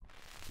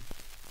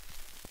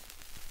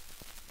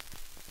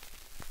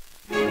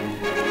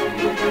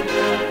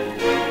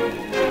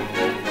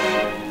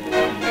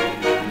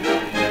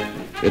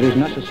It is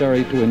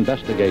necessary to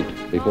investigate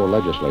before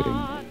legislating.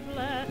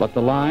 But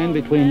the line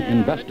between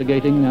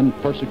investigating and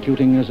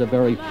persecuting is a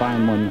very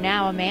fine one.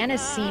 Now a man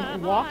is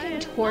seen walking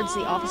towards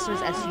the officer's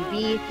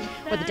SUV,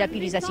 or the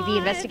deputy's SUV.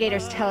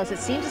 Investigators tell us it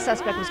seems the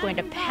suspect was going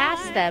to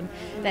pass them,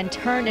 then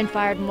turned and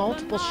fired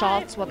multiple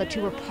shots while the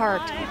two were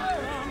parked.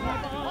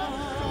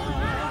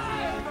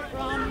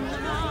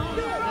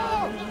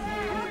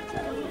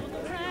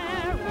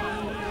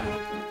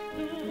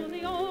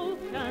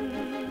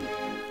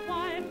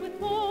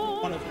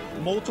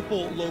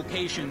 Multiple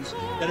locations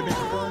that have been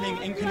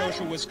burning in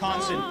Kenosha,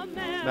 Wisconsin.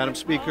 Madam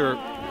Speaker,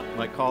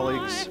 my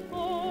colleagues,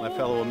 my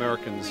fellow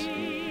Americans,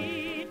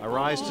 I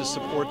rise to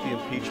support the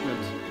impeachment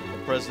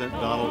of President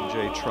Donald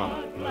J. Trump.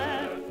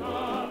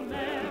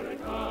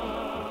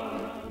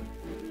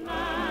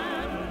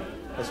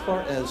 As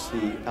far as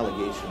the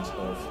allegations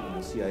of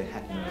CIA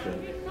hacking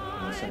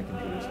the Senate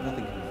computers,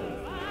 nothing can prove.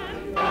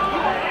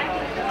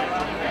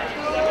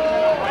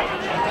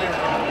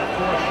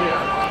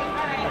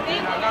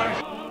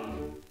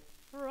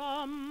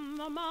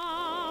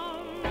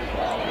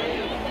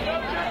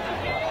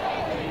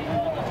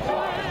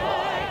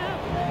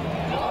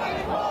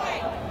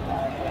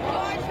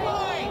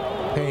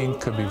 Pain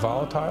could be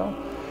volatile,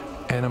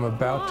 and I'm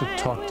about to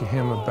talk to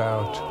him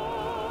about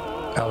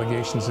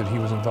allegations that he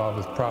was involved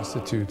with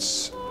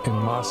prostitutes in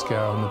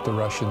Moscow and that the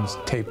Russians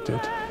taped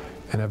it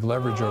and have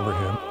leverage over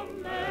him.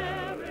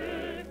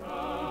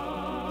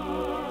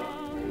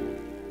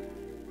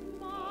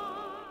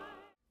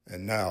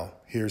 And now,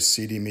 here's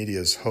CD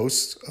Media's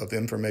host of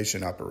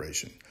Information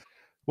Operation.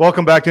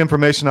 Welcome back to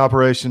Information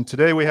Operation.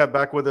 Today we have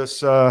back with us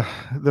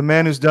the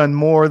man who's done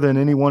more than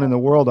anyone in the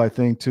world, I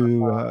think,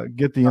 to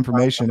get the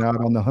information out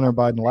on the Hunter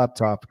Biden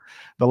laptop,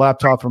 the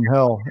laptop from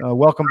hell.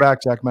 Welcome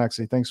back, Jack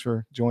Maxey. Thanks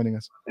for joining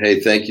us. Hey,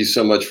 thank you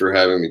so much for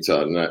having me,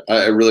 Todd. And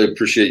I really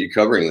appreciate you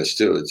covering this,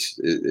 too.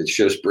 It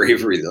shows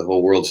bravery. The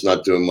whole world's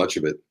not doing much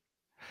of it.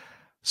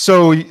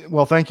 So,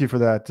 well, thank you for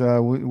that.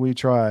 We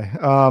try.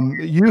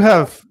 You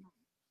have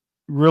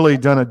really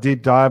done a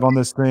deep dive on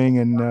this thing,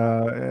 and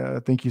I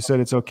think you said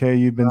it's okay.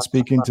 You've been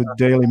speaking to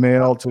Daily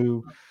Mail,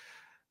 to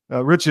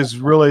Rich is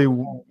really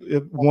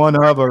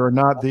one of, or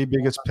not the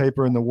biggest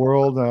paper in the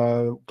world,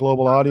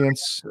 global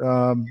audience,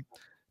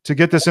 to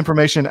get this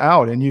information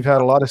out, and you've had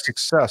a lot of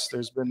success.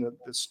 There's been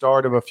the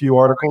start of a few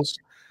articles,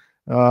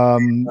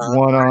 one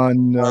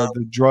on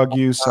the drug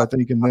use, I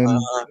think, and then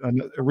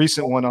a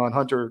recent one on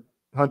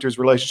Hunter's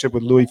relationship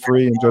with Louis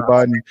Freeh and Joe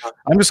Biden.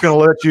 I'm just going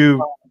to let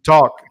you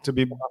talk, to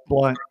be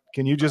blunt.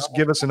 Can you just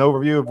give us an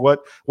overview of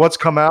what's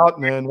come out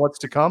and what's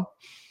to come?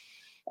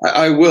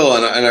 I will,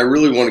 and I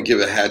really want to give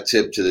a hat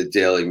tip to the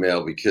Daily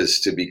Mail, because,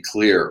 to be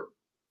clear,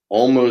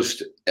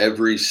 almost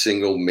every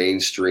single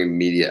mainstream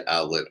media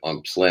outlet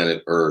on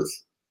planet Earth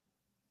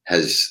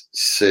has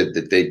said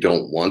that they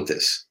don't want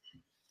this.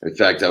 In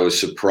fact, I was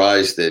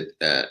surprised that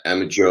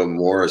Emma Jo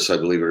Morris, I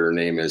believe what her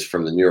name is,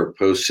 from the New York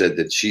Post, said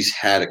that she's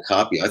had a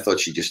copy. I thought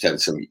she just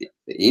had some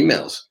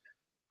emails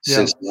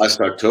since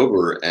last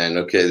October, and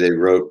okay, they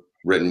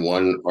written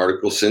one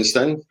article since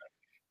then.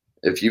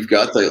 If you've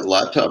got the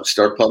laptop,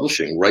 start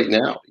publishing right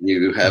now.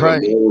 You have a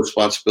moral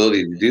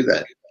responsibility to do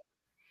that.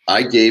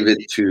 I gave it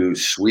to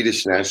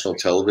Swedish national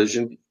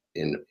television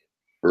in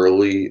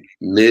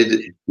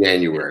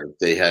mid-January.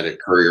 They had a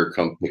courier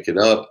come pick it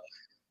up.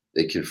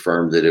 They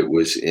confirmed that it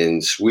was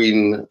in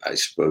Sweden. I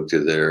spoke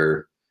to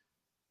their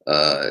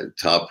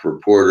top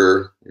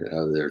reporter,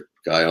 their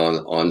guy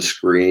on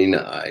screen.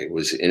 I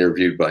was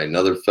interviewed by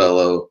another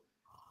fellow.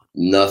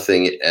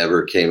 Nothing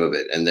ever came of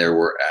it. And there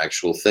were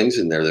actual things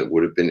in there that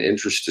would have been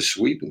interest to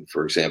Sweden.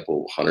 For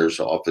example, Hunter's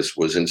office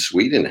was in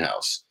Sweden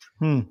House,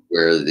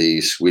 where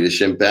the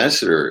Swedish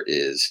ambassador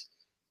is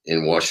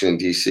in Washington,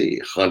 D.C.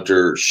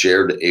 Hunter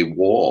shared a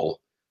wall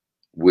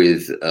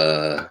with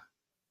the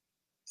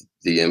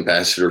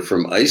ambassador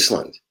from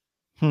Iceland.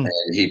 And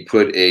he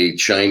put a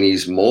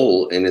Chinese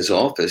mole in his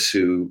office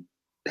who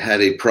had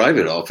a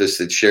private office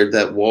that shared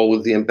that wall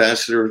with the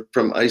ambassador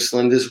from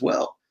Iceland as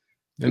well.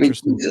 I mean,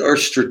 these are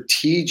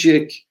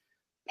strategic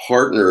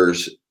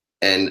partners,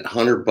 and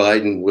Hunter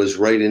Biden was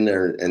right in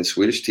there, and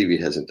Swedish TV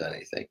hasn't done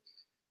anything.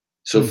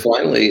 So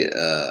finally,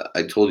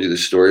 I told you the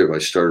story of I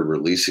started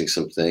releasing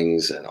some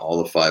things, and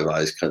all the Five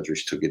Eyes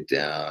countries took it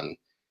down.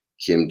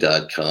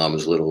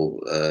 Kim.com's little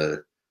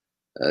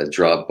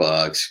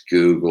Dropbox,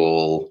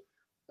 Google,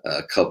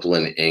 a couple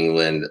in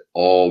England,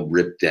 all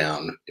ripped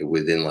down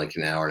within like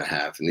an hour and a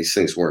half. And these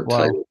things weren't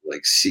titled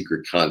like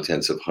secret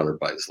contents of Hunter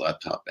Biden's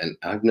laptop. And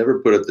I've never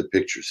put up the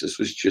pictures. This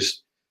was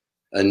just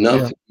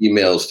enough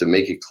emails to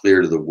make it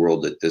clear to the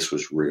world that this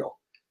was real.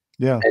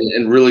 Yeah.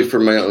 And really for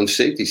my own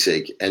safety's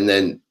sake. And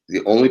then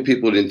the only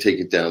people who didn't take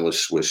it down was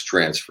Swiss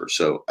Transfer.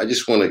 So I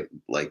just want to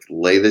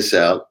lay this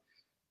out.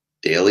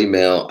 Daily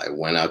Mail. I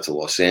went out to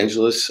Los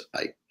Angeles.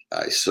 I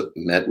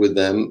met with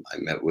them. I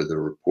met with a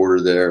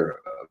reporter there,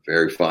 a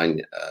very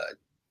fine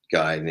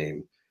guy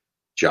named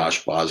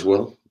Josh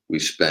Boswell. We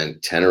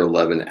spent 10 or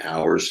 11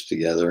 hours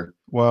together.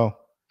 Wow.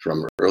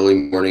 From early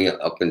morning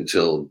up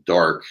until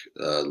dark,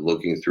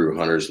 looking through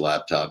Hunter's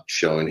laptop,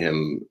 showing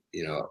him,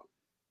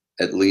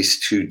 at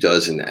least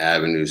 24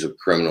 avenues of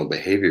criminal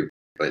behavior.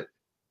 But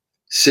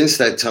since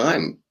that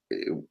time,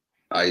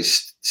 I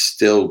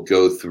still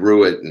go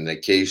through it, and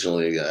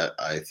occasionally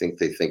I think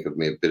they think of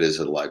me a bit as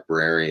a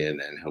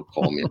librarian, and he'll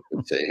call me up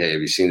and say, "Hey,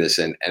 have you seen this?"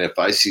 And if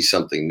I see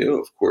something new,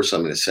 of course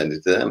I'm going to send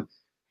it to them.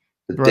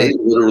 But Right. they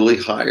literally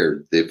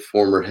hired the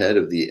former head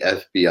of the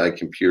FBI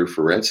Computer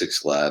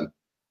Forensics Lab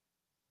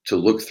to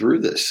look through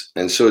this,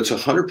 and so it's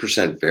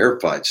 100%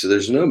 verified. So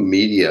there's no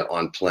media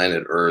on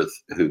planet Earth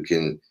who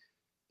can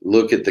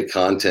look at the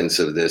contents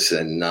of this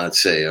and not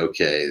say,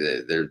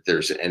 okay,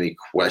 there's any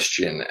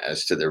question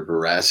as to their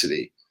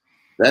veracity.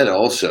 That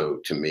also,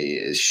 to me,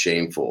 is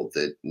shameful,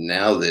 that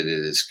now that it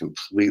is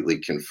completely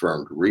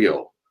confirmed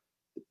real,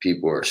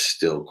 people are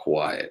still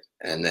quiet.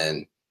 And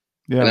then,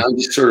 and I'm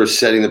just sort of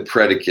setting the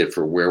predicate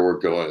for where we're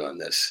going on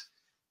this.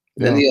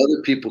 And then the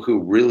other people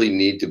who really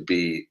need to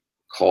be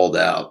called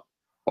out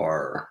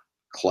are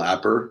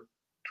Clapper,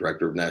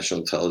 Director of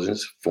National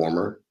Intelligence,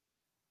 former,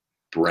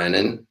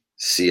 Brennan,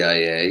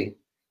 CIA,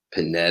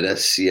 Panetta,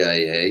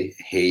 CIA,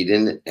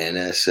 Hayden,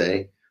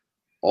 NSA,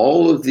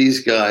 all of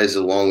these guys,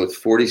 along with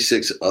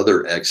 46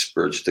 other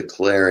experts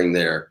declaring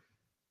their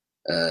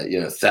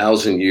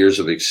 1,000 years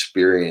of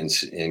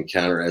experience in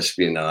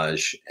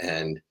counterespionage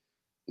and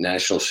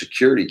national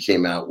security,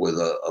 came out with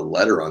a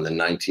letter on the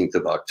 19th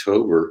of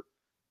October,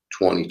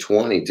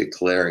 2020,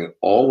 declaring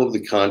all of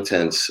the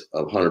contents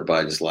of Hunter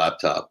Biden's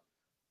laptop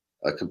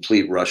a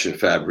complete Russian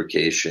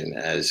fabrication,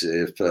 as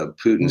if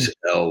Putin's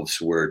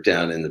elves were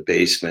down in the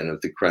basement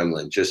of the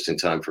Kremlin just in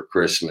time for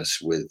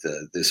Christmas with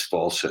this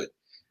falsehood.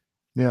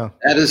 Yeah.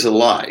 That is a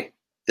lie.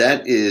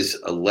 That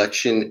is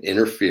election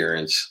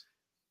interference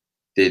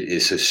that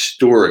is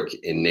historic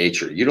in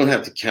nature. You don't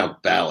have to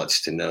count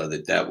ballots to know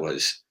that that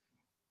was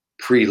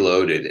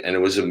preloaded. And it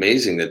was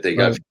amazing that they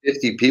got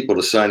 50 people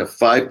to sign a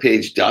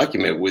 5-page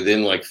document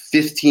within like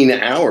 15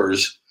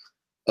 hours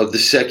of the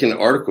second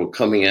article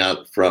coming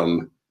out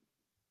from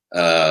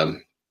the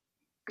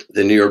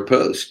New York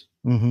Post.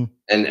 Mm-hmm.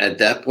 And at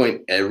that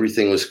point,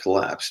 everything was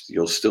collapsed.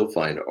 You'll still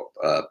find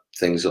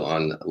things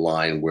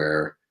online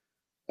where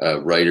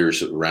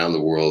writers around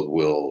the world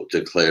will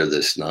declare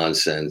this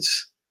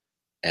nonsense,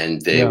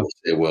 and they will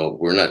say, well,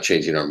 we're not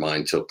changing our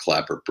mind till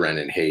Clapper,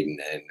 Brennan, Hayden,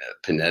 and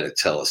Panetta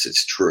tell us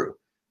it's true.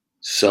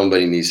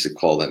 Somebody needs to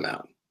call them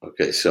out.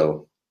 Okay,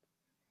 so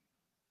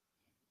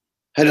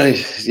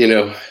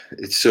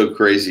it's so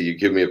crazy. You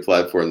give me a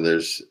platform.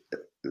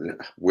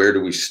 Where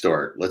do we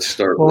start? Let's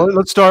start.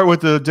 Let's start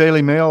with the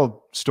Daily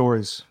Mail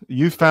stories.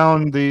 You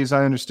found these,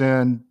 I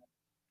understand,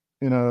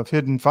 in a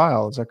hidden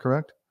file. Is that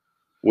correct?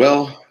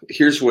 Well,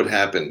 here's what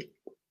happened.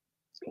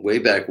 Way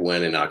back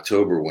when, in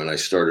October, when I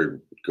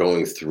started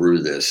going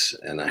through this,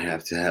 and I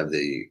have to have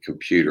the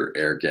computer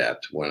air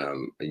gapped when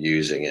I'm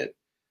using it,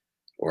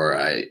 or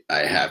I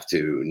have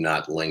to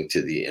not link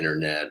to the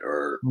internet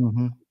or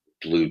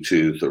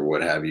Bluetooth or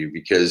what have you,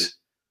 because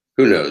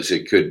who knows,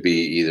 it could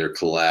be either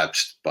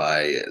collapsed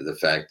by the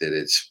fact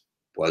that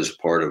was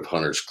part of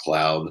Hunter's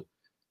cloud.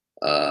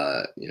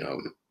 I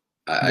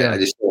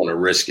just don't want to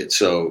risk it.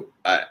 So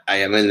I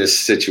am in this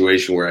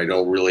situation where I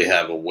don't really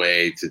have a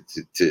way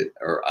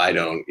or I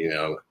don't,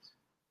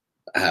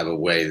 have a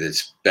way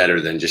that's better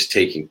than just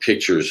taking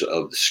pictures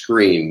of the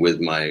screen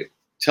with my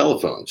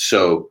telephone.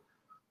 So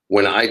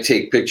when I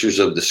take pictures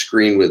of the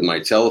screen with my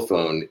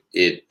telephone,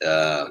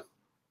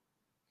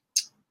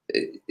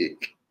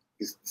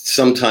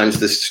 sometimes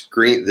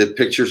the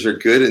pictures are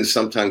good and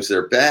sometimes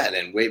they're bad.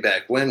 And way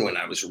back when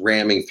I was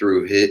ramming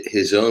through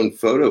his own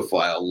photo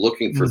file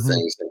looking for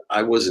things, and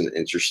I wasn't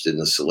interested in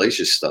the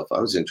salacious stuff.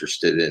 I was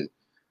interested in,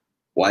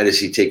 why does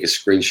he take a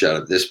screenshot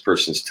of this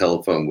person's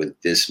telephone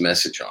with this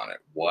message on it?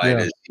 Why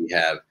does he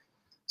have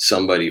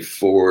somebody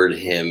forward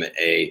him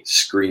a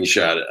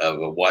screenshot of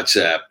a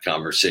WhatsApp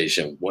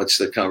conversation? What's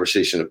the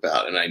conversation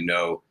about? And I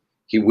know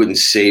he wouldn't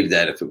save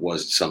that if it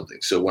wasn't something.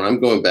 So when I'm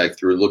going back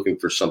through looking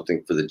for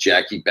something for the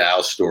Jackie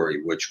Bao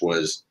story, which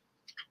was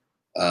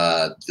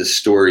the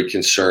story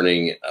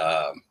concerning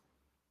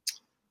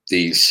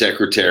the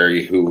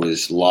secretary who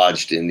was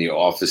lodged in the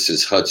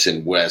office's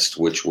Hudson West,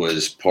 which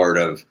was part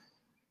of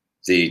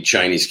the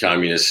Chinese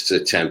communists'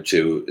 attempt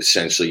to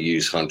essentially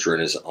use Hunter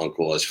and his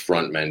uncle as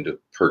frontmen to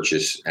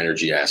purchase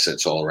energy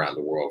assets all around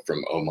the world,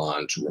 from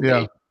Oman to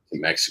Romania to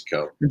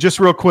Mexico. And just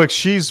real quick,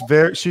 she's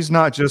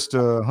not just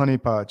a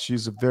honeypot.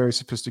 She's a very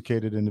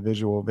sophisticated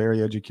individual,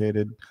 very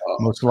educated,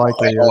 most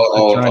likely.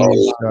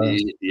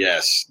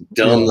 Yes,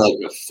 dumb like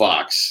a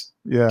fox.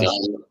 Yeah,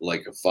 dumb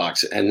like a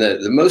fox. And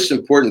the most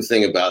important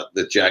thing about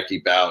the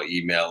Jackie Bao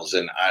emails,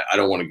 and I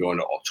don't want to go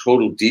into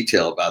total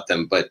detail about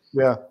them, but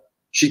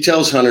she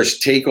tells hunters,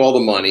 take all the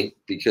money,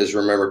 because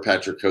remember,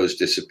 Patrick Coe's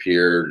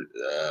disappeared.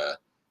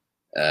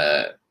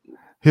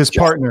 His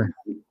partner.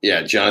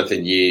 Yeah,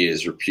 Jonathan Yee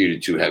is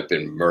reputed to have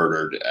been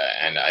murdered.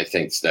 And I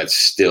think that's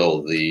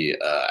still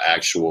the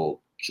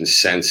actual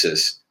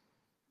consensus.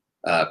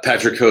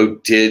 Patrick Coe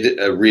did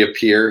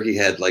reappear. He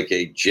had like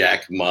a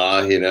Jack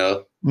Ma,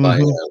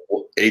 by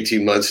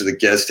 18 months in the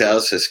guest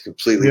house has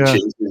completely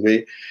changed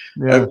me.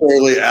 Yeah.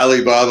 Apparently,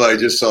 Alibaba, I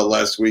just saw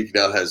last week,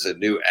 now has a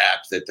new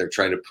app that they're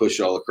trying to push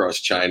all across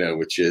China,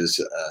 which is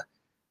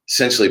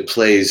essentially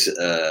plays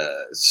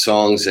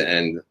songs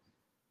and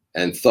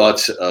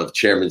thoughts of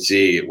Chairman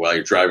Z while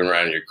you're driving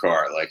around in your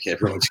car. Like,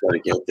 everyone's got to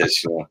get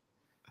this, you know.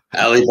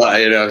 Alibaba,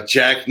 you know,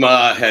 Jack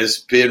Ma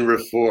has been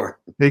reformed.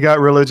 He got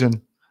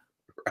religion.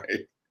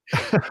 Right.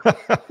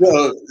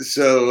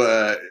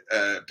 So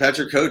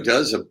Patrick Ho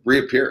does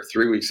reappear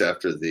 3 weeks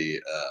after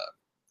the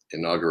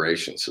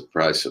inauguration.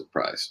 Surprise,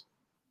 surprise.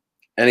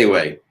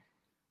 Anyway,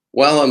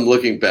 while I'm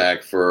looking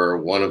back for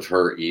one of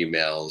her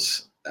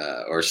emails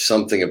or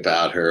something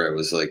about her, it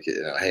was like,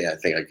 you know, hey, I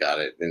think I got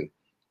it. And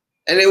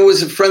it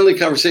was a friendly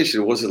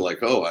conversation. It wasn't like,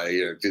 oh,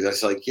 dude,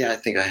 that's like, yeah, I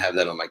think I have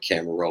that on my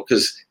camera roll.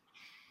 Because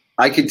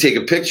I could take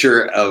a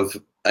picture of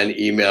an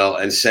email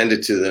and send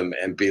it to them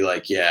and be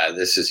like, yeah,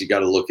 this is, you got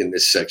to look in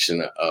this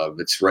section of,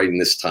 it's right in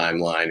this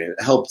timeline, and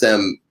help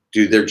them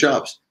do their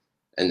jobs.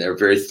 And they're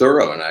very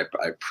thorough. And I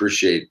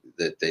appreciate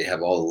that they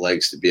have all the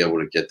legs to be able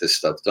to get this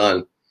stuff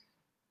done.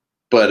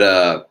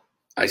 But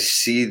I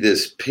see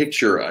this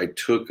picture I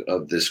took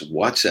of this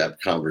WhatsApp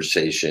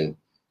conversation.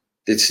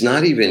 It's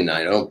not even,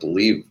 I don't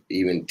believe,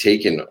 even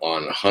taken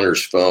on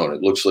Hunter's phone.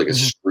 It looks like a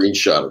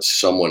screenshot of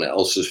someone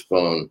else's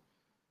phone.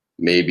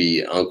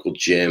 Maybe Uncle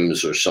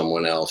Jim's or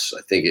someone else. I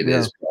think it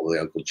is probably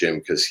Uncle Jim,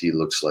 because he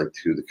looks like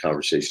who the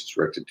conversation is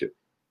directed to.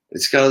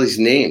 It's got all these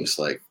names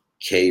like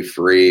K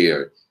Free,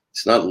 or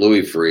it's not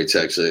Louis Freeh. It's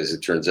actually, as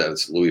it turns out,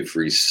 it's Louis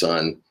Freeh's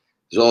son.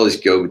 There's all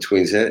these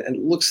go-betweens in it, and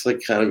it looks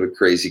like kind of a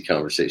crazy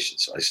conversation.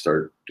 So I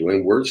started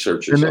doing word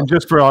searches. And then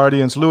just for our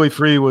audience, Louis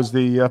Freeh was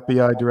the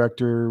FBI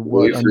director.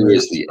 Louis Freeh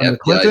was the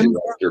FBI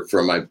director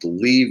from, I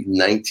believe,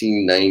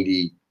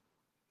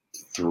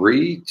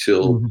 1993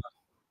 till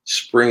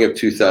spring of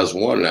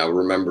 2001. And I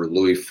remember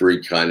Louis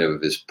Freeh kind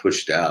of is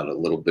pushed out a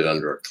little bit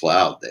under a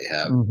cloud. They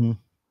have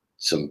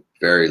some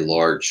very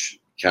large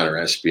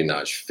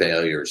counter-espionage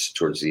failures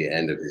towards the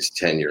end of his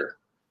tenure.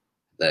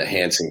 The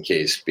Hansen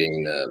case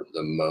being the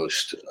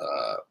most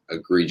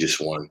egregious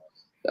one.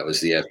 That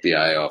was the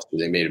FBI officer.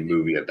 They made a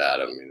movie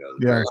about him, you know,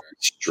 the very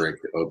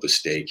strict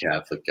Opus Dei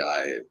Catholic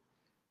guy.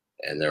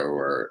 And there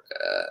were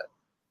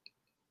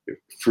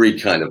Freeh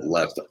kind of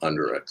left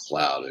under a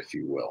cloud, if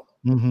you will.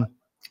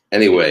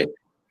 Anyway,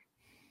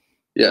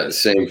 yeah,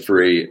 same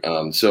Freeh.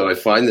 So I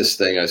find this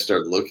thing, I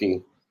start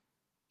looking,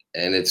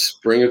 and it's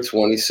spring of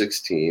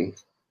 2016,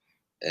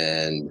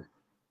 and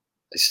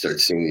I start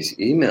seeing these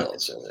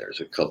emails, and there's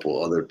a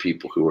couple other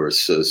people who are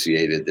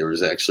associated. There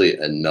was actually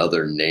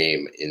another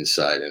name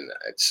inside, and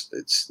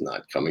it's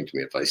not coming to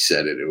me. If I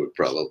said it, it would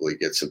probably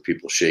get some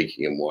people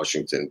shaking in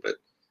Washington. But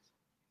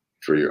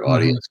for your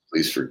audience,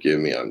 please forgive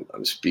me.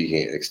 I'm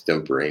speaking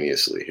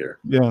extemporaneously here.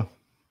 Yeah.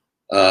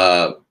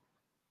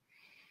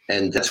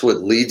 And that's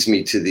what leads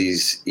me to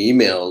these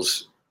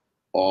emails,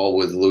 all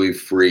with Louis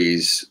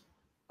Freeh's,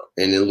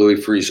 and in Louis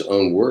Freeh's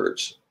own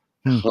words.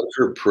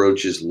 Hunter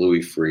approaches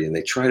Louis Freeh, and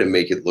they try to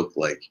make it look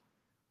like,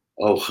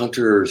 oh,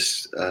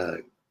 Hunter's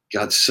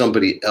got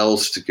somebody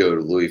else to go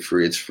to Louis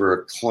Freeh. It's for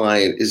a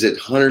client. Is it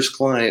Hunter's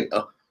client?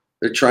 Oh,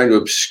 they're trying to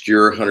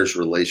obscure Hunter's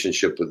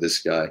relationship with this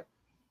guy,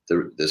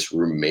 this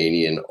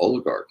Romanian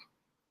oligarch.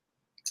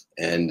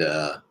 And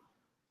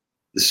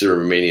this is a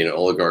Romanian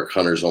oligarch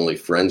Hunter's only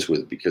friends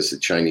with because the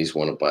Chinese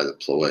want to buy the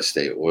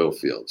Ploeste oil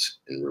fields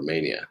in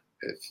Romania.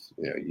 If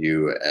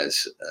you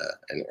as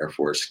an Air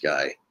Force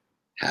guy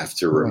have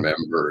to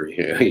remember,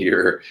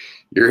 your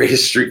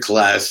history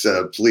class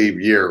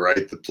plebe year,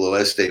 right? The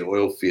Ploeste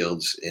oil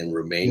fields in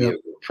Romania,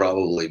 were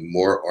probably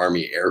more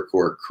Army Air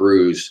Corps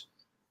crews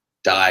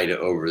died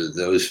over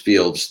those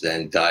fields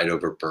than died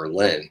over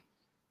Berlin,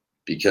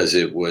 because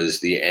it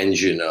was the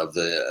engine of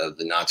the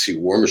Nazi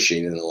war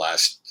machine in the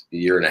last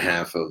year and a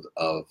half of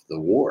the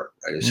war.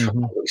 Right? It's a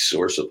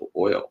source of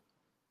oil.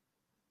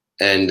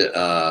 And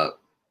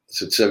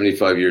so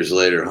 75 years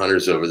later,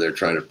 Hunter's over there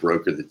trying to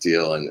broker the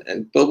deal,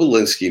 and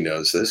Bobulinski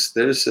knows this.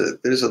 There's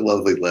a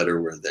lovely letter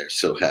where they're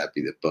so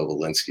happy that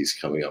Bobulinski's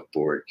coming on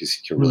board because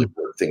he can really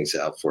work things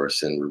out for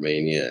us in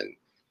Romania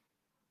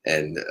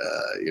and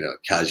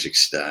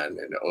Kazakhstan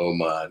and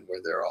Oman, where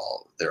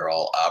they're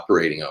all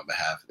operating on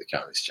behalf of the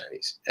Communist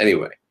Chinese.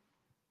 Anyway,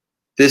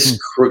 this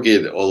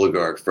crooked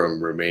oligarch from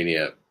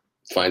Romania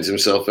finds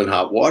himself in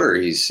hot water.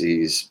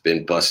 He's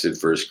been busted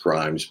for his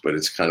crimes, but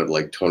it's kind of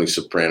like Tony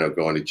Soprano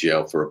going to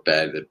jail for a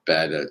bad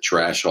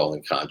trash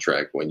hauling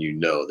contract when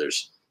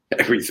there's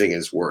everything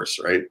is worse,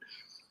 right?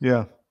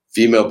 Yeah.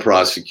 Female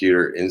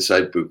prosecutor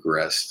inside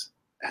Bucharest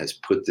has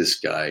put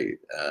this guy,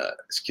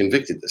 has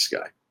convicted this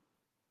guy.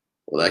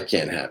 Well, that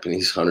can't happen.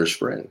 He's Hunter's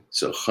friend.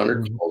 So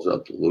Hunter calls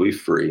up Louis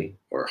Freeh,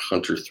 or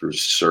Hunter through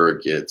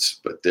surrogates,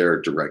 but there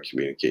are direct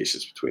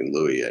communications between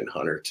Louis and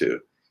Hunter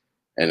too.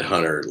 And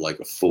Hunter, like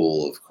a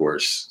fool, of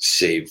course,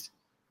 saved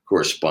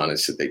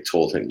correspondence that they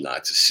told him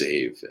not to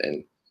save.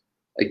 And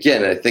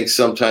again, I think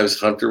sometimes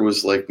Hunter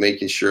was like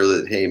making sure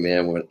that, hey,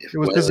 man, it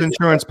was his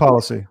insurance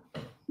policy.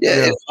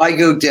 Yeah, if I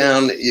go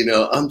down,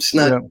 I'm just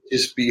not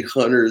just be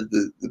Hunter,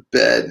 the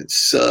bad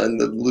son,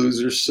 the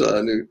loser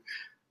son who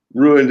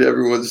ruined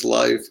everyone's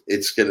life.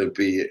 It's going to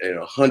be,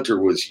 Hunter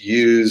was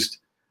used.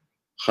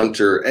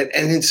 Hunter,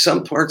 and in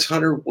some parts,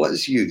 Hunter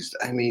was used.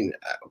 I mean,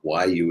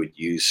 why you would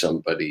use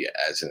somebody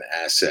as an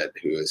asset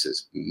who is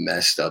as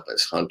messed up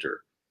as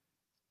Hunter?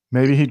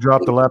 Maybe he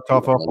dropped the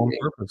laptop off on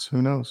purpose.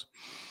 Who knows?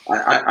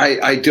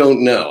 I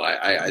don't know.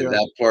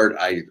 That part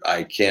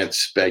I can't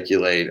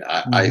speculate.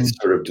 I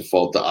sort of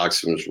default to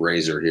Oxfam's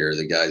razor here.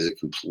 The guy's a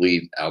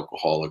complete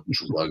alcoholic,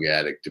 drug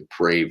addict,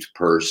 depraved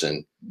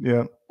person.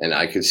 Yeah. And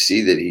I could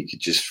see that he could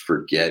just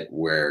forget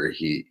where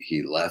he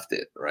left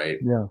it, right?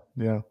 Yeah,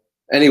 yeah.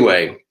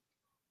 Anyway,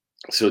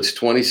 so it's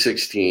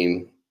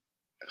 2016.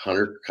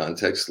 Hunter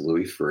contacts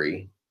Louis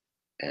Freeh,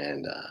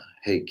 and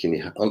hey,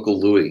 Uncle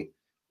Louis?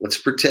 Let's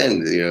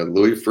pretend,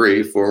 Louis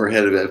Freeh, former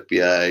head of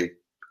FBI,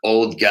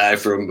 old guy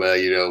from,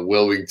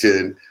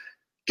 Wilmington,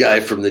 guy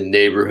from the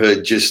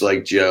neighborhood, just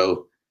like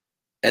Joe.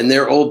 And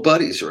they're old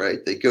buddies,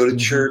 right? They go to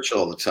church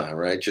all the time,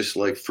 right? Just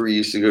like Freeh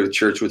used to go to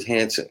church with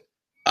Hanson.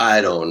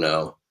 I don't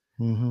know.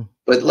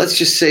 But let's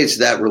just say it's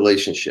that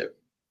relationship.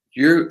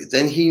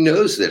 Then he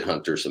knows that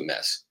Hunter's a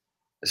mess.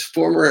 As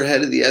former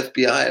head of the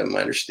FBI, my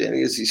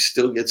understanding is he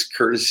still gets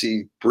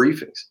courtesy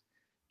briefings.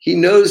 He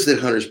knows that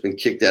Hunter's been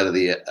kicked out of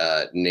the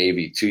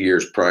Navy 2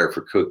 years prior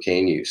for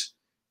cocaine use.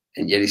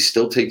 And yet he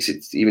still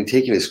even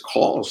taking his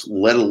calls,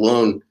 let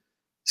alone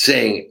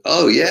saying,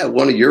 oh, yeah,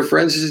 one of your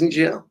friends is in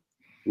jail.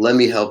 Let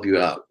me help you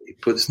out. He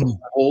puts the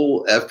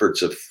whole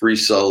efforts of Freeh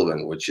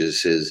Sullivan, which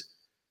is his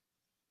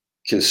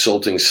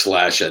consulting /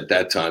 at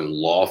that time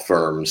law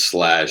firm /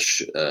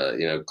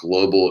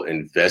 global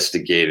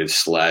investigative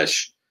 /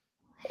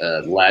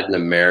 Latin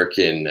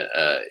American,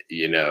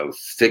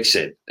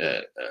 fix-it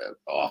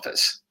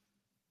office.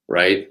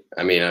 Right?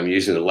 I mean, I'm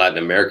using the Latin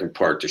American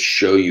part to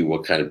show you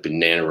what kind of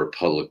banana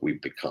republic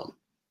we've become.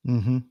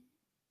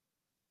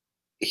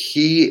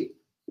 He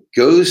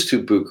goes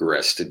to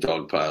Bucharest to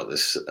dogpile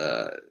this,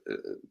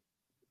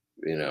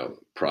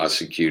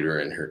 prosecutor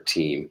and her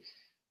team.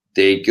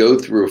 They go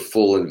through a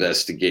full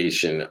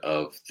investigation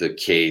of the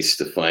case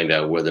to find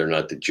out whether or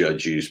not the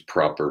judge used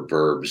proper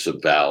verbs,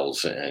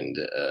 vowels, and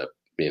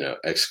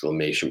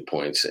exclamation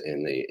points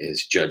in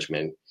his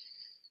judgment.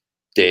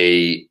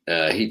 He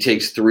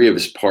takes 3 of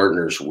his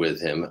partners with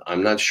him.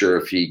 I'm not sure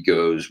if he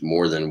goes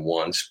more than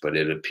once, but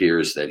it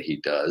appears that he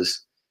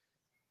does.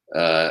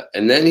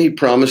 And then he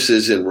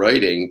promises in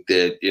writing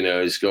that,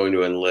 he's going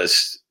to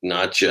enlist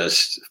not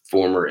just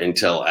former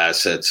intel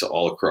assets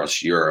all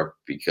across Europe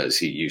because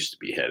he used to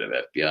be head of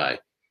FBI.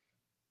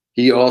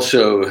 He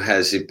also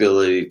has the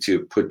ability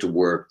to put to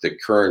work the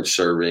current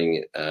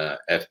serving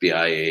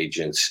FBI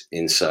agents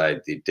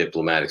inside the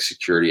diplomatic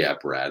security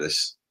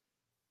apparatus.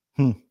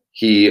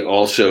 He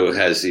also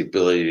has the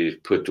ability to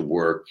put to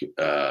work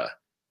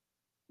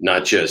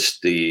not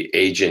just the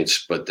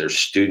agents, but their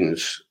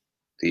students,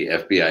 the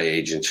FBI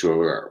agents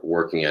who are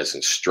working as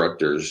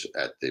instructors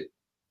at the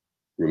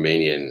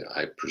Romanian,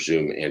 I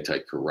presume,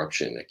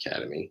 Anti-Corruption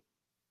Academy.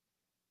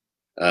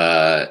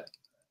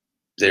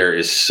 There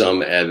is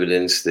some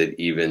evidence that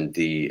even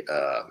the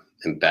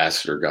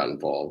ambassador got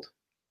involved.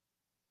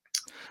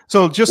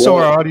 So just so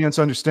our audience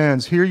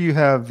understands, here you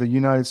have the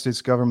United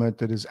States government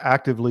that is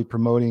actively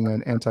promoting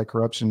an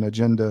anti-corruption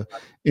agenda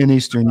in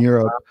Eastern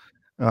Europe,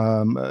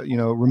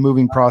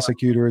 removing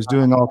prosecutors,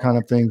 doing all kinds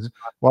of things,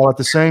 while at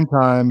the same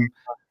time,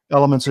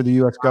 elements of the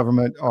U.S.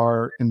 government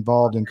are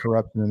involved in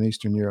corruption in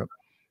Eastern Europe.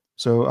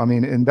 So, I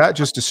mean, and that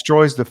just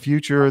destroys the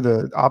future,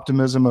 the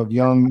optimism of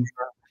young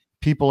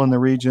people in the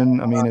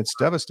region. I mean, it's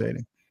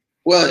devastating.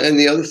 Well, and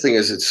the other thing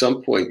is, at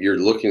some point, you're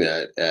looking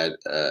at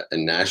a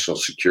national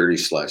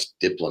security /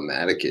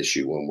 diplomatic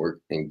issue when we're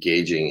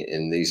engaging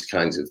in these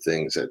kinds of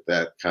things at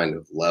that kind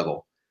of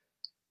level.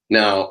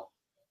 Now,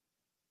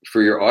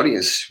 for your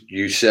audience,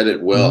 you said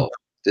it well.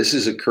 This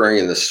is occurring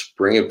in the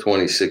spring of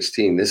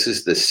 2016. This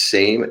is the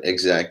same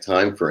exact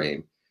time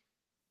frame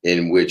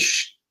in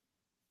which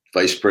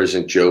Vice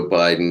President Joe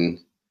Biden,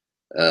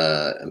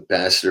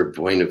 Ambassador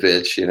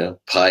Voinovich,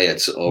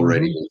 Payet's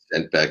already been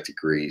sent back to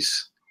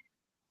Greece.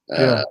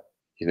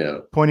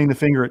 Pointing the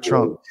finger at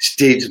Trump.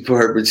 State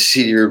Department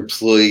senior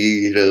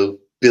employee,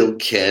 Bill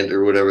Kent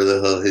or whatever the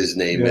hell his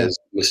name is,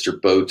 Mr.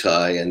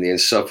 Bowtie, and the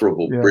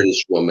insufferable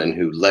British woman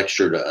who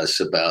lectured us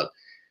about,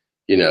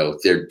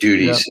 their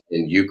duties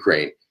in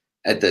Ukraine.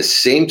 At the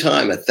same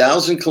time,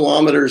 1,000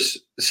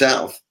 kilometers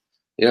south,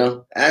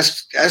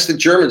 ask the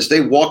Germans.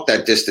 They walked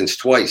that distance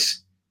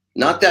twice,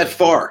 not that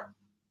far.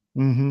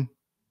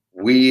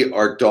 We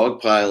are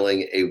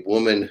dogpiling a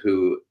woman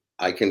who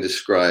I can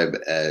describe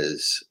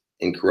as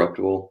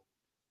incorruptible,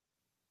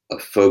 a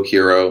folk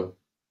hero,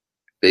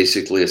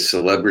 basically a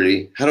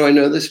celebrity. How do I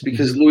know this?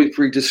 Because Louis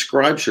Freeh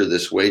describes her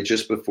this way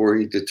just before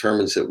he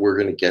determines that we're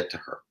going to get to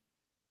her.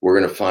 We're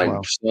going to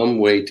find some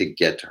way to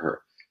get to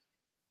her.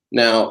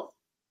 Now,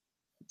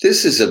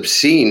 this is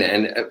obscene.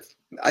 And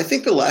I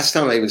think the last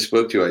time I even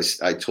spoke to you,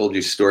 I told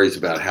you stories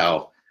about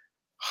how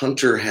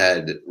Hunter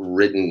had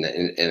written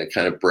in a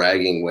kind of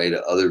bragging way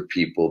to other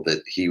people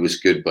that he was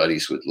good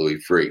buddies with Louis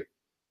Freeh.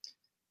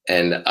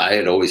 And I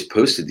had always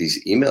posted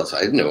these emails.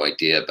 I had no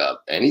idea about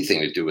anything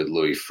to do with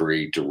Louis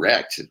Freeh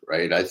direct,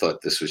 right? I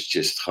thought this was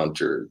just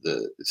Hunter,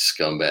 the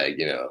scumbag,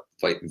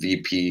 like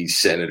VP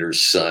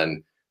senator's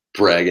son,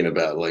 bragging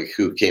about like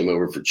who came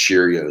over for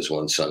Cheerios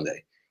one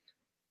Sunday.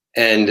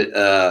 And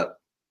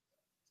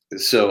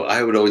so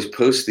I would always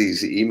post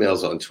these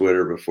emails on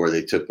Twitter before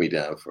they took me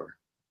down for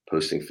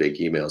posting fake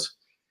emails,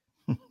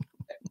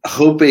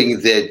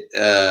 hoping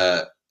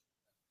that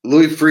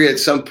Louis Freeh at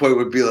some point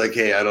would be like,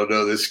 hey, I don't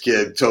know this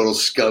kid, total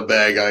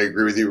scumbag. I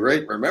agree with you,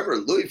 right? Remember,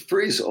 Louis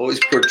Freeh's always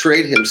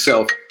portrayed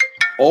himself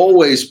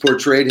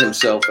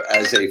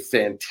as a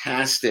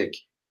fantastic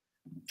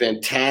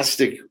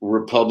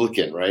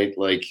Republican, right?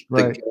 Like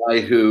the guy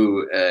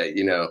who,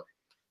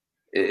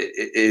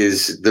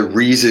 is the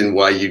reason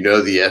why the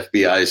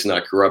FBI is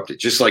not corrupted,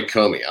 just like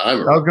Comey. I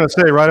was going to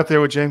say right up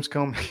there with James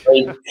Comey.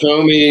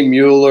 Comey,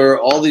 Mueller,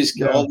 all these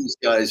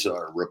guys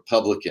are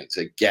Republicans.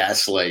 They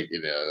gaslight,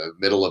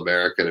 middle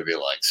America to be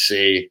like,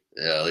 see,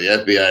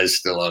 the FBI is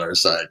still on our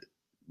side.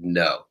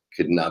 No,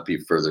 could not be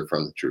further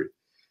from the truth.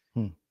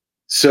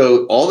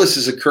 So all this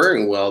is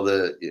occurring while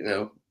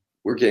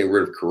we're getting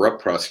rid of corrupt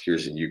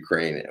prosecutors in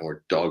Ukraine, and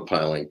we're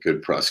dogpiling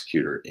good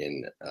prosecutor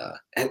in,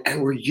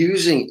 and we're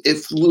using,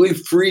 if Louis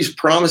Freeh's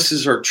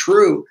promises are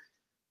true,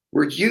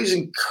 we're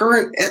using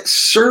current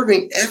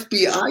serving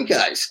FBI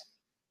guys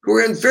who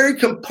are in very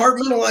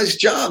compartmentalized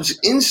jobs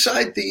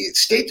inside the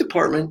State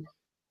Department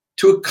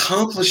to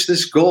accomplish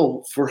this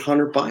goal for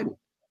Hunter Biden.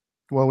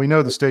 Well, we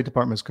know the State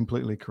Department is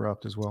completely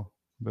corrupt as well.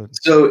 But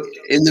so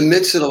in the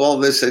midst of all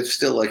this, I'm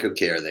still like,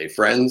 okay, are they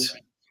friends?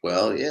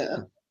 Well, yeah.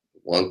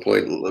 One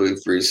point, Louis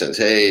Freeh says,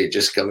 hey,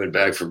 just coming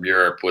back from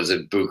Europe, was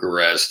in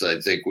Bucharest. I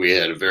think we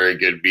had very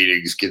good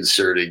meetings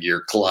concerning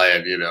your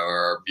client,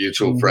 our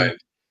mutual friend.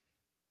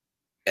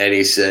 And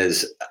he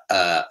says,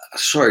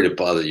 sorry to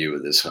bother you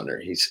with this,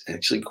 Hunter. He's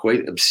actually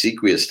quite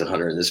obsequious to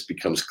Hunter. And this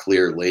becomes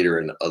clear later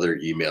in other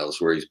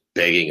emails where he's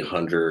begging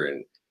Hunter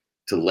and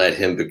to let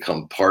him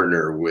become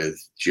partner with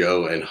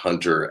Joe and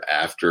Hunter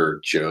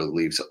after Joe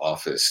leaves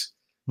office.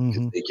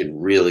 They can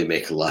really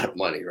make a lot of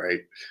money,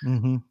 right?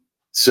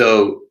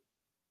 So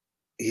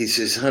he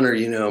says, Hunter,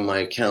 my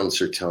accountants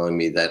are telling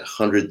me that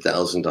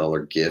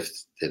 $100,000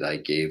 gift that I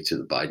gave to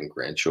the Biden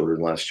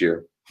grandchildren last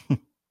year,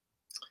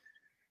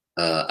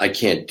 I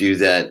can't do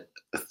that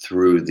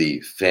through the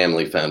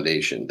family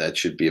foundation. That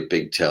should be a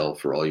big tell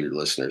for all your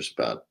listeners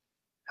about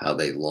how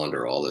they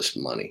launder all this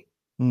money.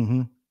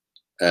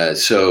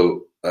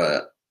 So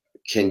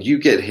can you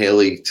get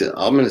Haley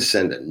I'm going to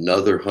send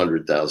another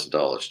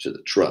 $100,000 to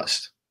the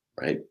trust,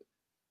 right?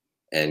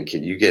 And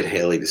can you get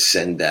Haley to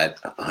send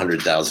that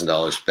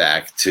 $100,000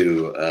 back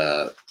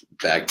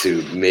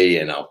to me,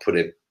 and I'll put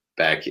it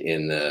back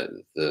in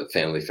the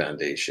family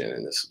foundation,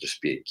 and this will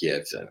just be a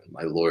gift, and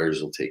my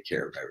lawyers will take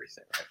care of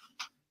everything. Right?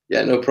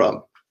 Yeah, no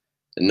problem.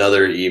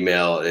 Another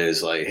email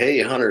is like,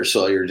 hey, Hunter,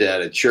 saw your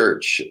dad at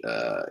church,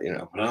 but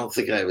I don't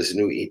think I have his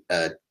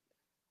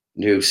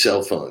new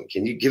cell phone.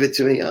 Can you give it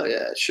to me? Oh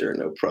yeah, sure,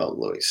 no problem,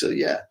 Louis. So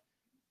yeah.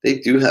 They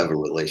do have a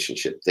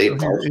relationship. He's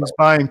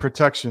buying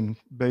protection,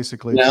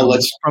 basically,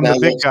 from the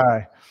big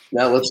guy.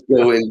 Now let's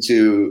go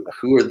into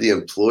who are the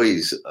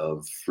employees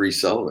of Free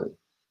Sullivan.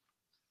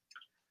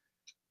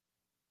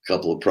 A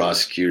couple of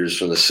prosecutors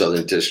from the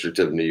Southern District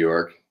of New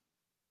York.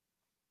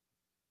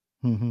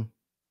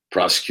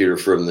 Prosecutor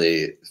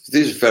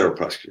these are federal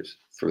prosecutors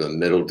from the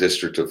Middle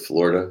District of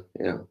Florida,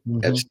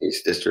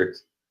 Epstein's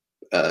district.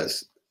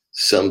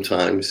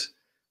 Sometimes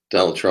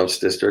Donald Trump's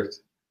district.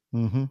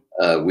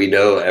 We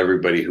know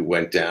everybody who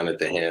went down at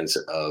the hands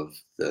of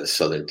the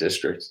Southern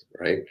District,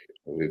 right?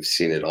 We've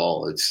seen it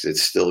all.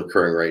 It's still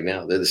occurring right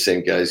now. They're the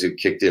same guys who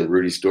kicked in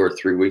Rudy's door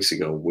 3 weeks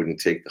ago and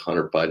wouldn't take the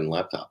Hunter Biden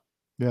laptop.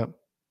 Yeah.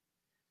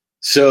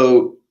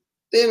 So,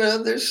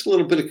 there's a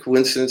little bit of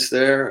coincidence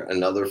there.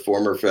 Another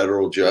former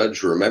federal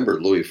judge.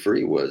 Remember, Louis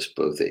Freeh was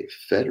both a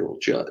federal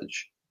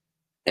judge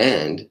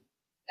and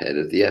head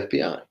of the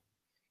FBI.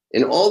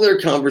 In all their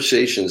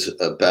conversations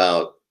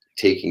about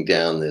taking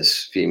down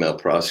this female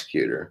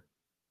prosecutor,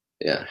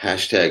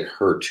 hashtag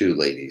her too,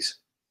 ladies.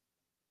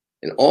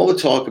 And all the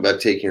talk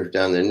about taking her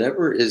down, there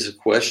never is a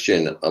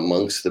question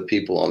amongst the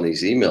people on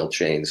these email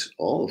chains,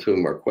 all of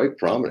whom are quite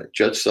prominent.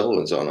 Judge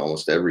Sullivan's on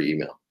almost every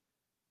email.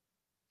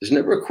 There's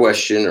never a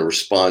question or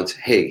response.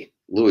 Hey,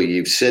 Louis,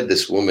 you've said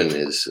this woman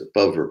is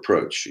above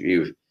reproach.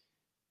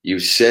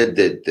 You've said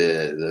that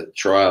the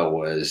trial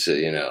was,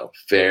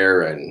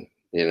 fair and,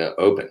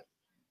 open.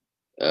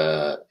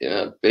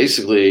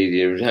 Basically,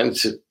 you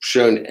haven't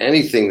shown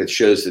anything that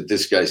shows that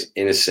this guy's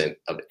innocent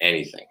of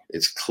anything.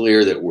 It's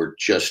clear that we're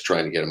just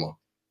trying to get him off.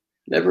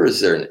 Never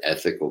is there an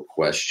ethical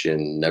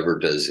question. Never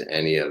does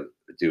any of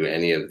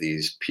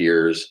these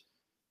peers,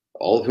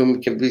 all of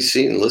whom can be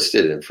seen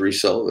listed in Free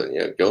Sullivan.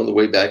 Go in the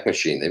Wayback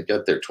Machine. They've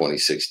got their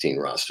 2016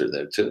 roster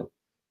there too.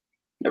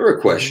 Never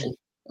a question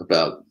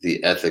about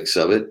the ethics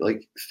of it.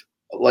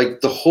 Like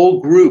the whole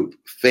group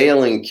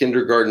failing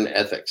kindergarten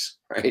ethics,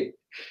 right?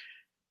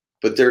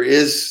 But there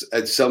is,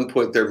 at some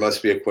point, there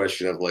must be a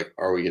question of like,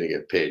 are we going to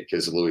get paid?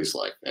 Because Louis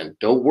like, and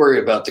don't worry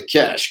about the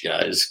cash,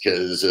 guys,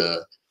 because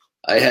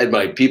I had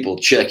my people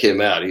check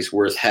him out. He's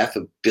worth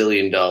 $500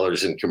 million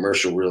in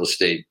commercial real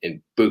estate in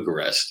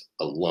Bucharest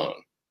alone.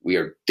 We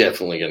are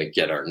definitely going to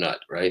get our nut,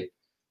 right?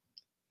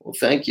 Well,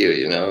 thank you.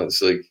 You know,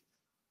 it's like,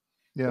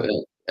 yeah.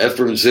 Well,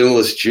 Ephraim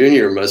Zimbalist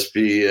Jr. must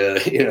be,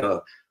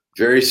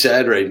 very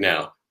sad right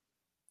now.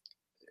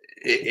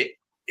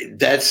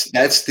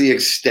 That's the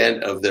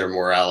extent of their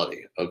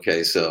morality.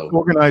 Okay, so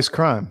Organized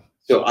crime.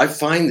 So I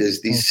find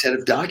these set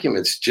of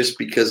documents just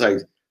because I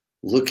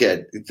look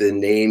at the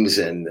names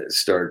and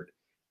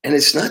and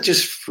it's not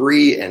just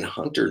Freeh and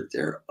Hunter.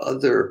 There are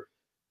other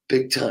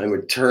big time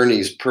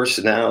attorneys,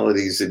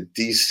 personalities in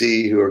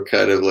DC who are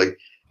kind of like,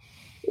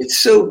 it's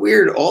so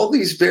weird. All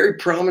these very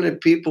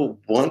prominent people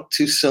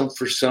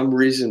for some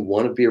reason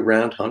want to be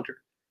around Hunter.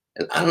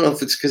 And I don't know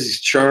if it's because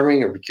he's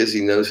charming or because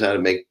he knows how to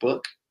make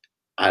book.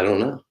 I don't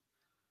know.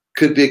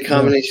 Could be a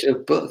combination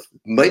of both.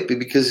 Might be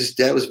because his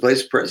dad was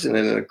vice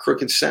president and a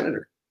crooked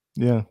senator.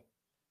 Yeah.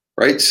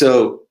 Right.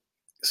 So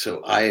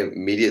I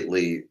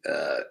immediately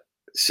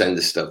send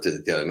this stuff to the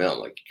Daily Mail. I'm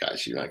like,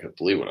 guys, you're not going to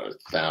believe what I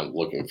found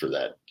looking for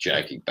that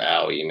Jackie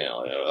Bow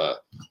email. I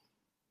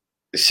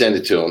send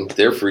it to them.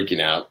 They're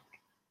freaking out.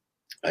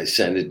 I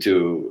send it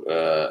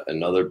to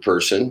another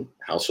person,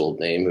 household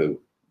name, who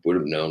would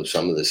have known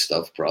some of this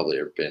stuff, probably,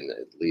 or been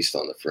at least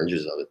on the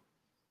fringes of it.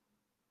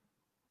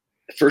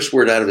 The first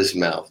word out of his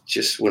mouth,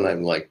 just when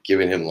I'm like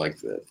giving him like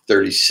the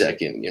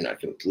 30-second, you're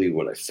not going to believe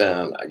what I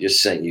found. I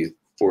just sent you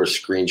 4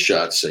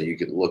 screenshots so you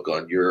can look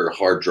on your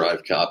hard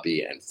drive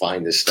copy and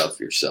find this stuff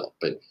for yourself.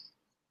 But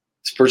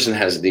this person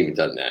hasn't even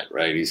done that,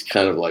 right? He's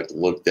kind of like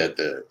looked at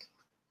the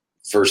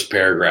first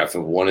paragraph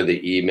of one of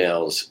the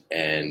emails,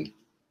 and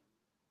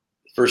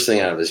the first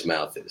thing out of his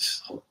mouth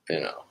is,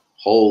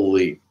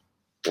 holy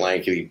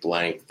blankety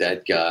blank,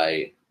 that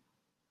guy,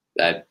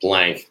 that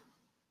blank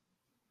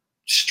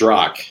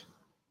Strzok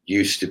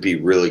used to be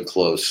really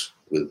close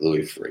with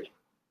Louis Freeh.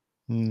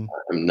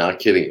 I'm not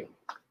kidding you.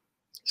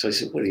 So I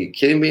said, what, are you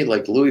kidding me?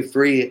 Like Louis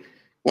Freeh,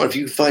 well, if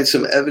you find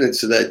some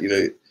evidence of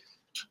that,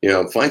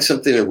 find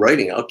something in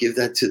writing, I'll give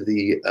that to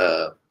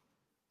the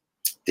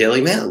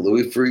Daily Mail.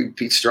 Louis Freeh,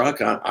 Pete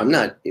Strzok. I'm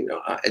not,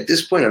 at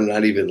this point, I'm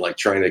not even like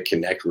trying to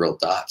connect real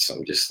dots.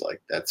 I'm just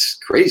like, that's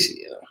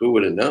crazy. Who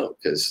would have known?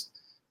 Because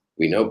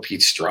we know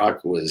Pete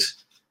Strzok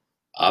was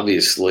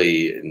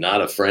obviously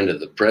not a friend of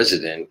the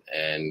president.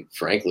 And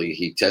frankly,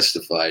 he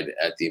testified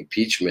at the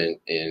impeachment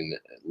in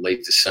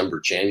late December,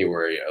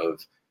 January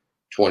of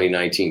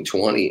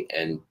 2019-20.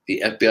 And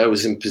the FBI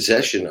was in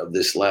possession of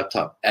this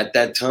laptop at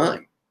that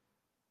time.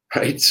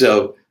 Right.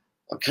 So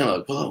I'm kind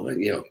of like,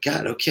 well,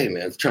 God, okay,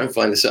 man, try and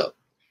find this out.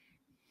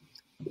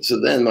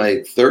 So then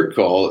my third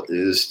call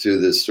is to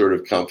this sort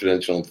of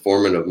confidential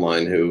informant of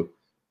mine who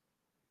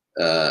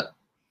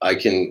I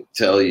can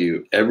tell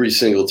you every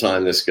single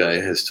time this guy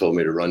has told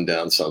me to run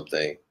down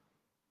something,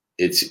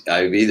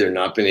 I've either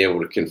not been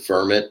able to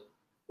confirm it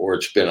or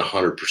it's been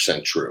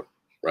 100% true.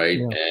 Right.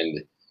 Yeah.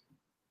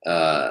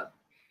 And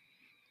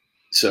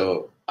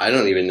so I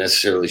don't even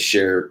necessarily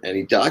share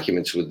any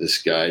documents with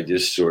this guy,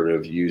 just sort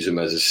of use him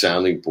as a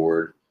sounding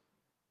board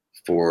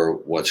for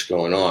what's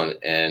going on.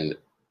 And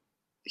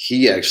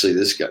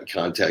this guy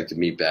contacted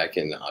me back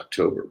in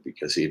October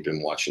because he had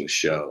been watching the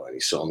show and he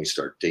saw me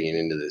start digging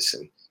into this.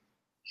 And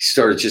he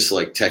started just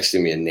like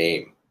texting me a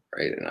name,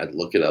 right? And I'd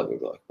look it up and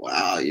be like,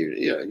 wow,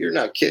 you're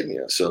not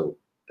kidding. So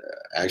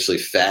actually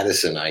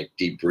Faddis and I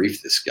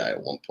debriefed this guy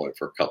at one point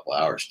for a couple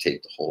hours,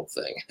 taped the whole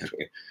thing. I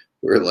mean,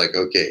 we were like,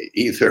 okay,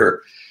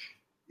 either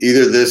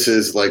this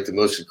is like the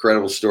most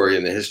incredible story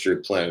in the history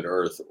of planet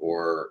Earth,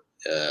 or,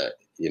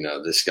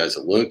 this guy's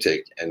a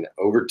lunatic. And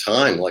over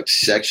time, like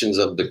sections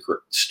of the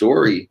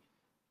story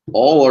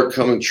all are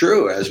coming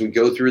true as we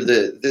go through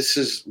this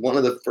is one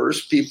of the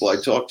first people I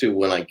talked to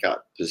when I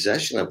got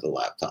possession of the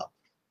laptop.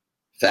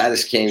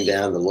 Faddis came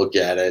down to look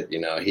at it.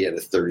 He had a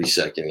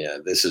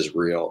 30-second, this is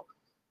real.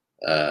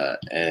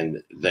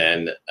 And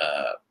then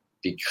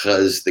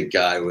because the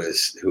guy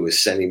who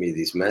was sending me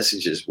these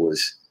messages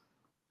was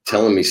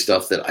telling me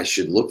stuff that I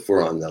should look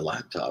for on the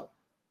laptop,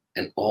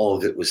 and all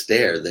of it was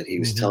there that he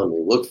was telling me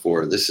to look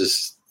for. This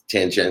is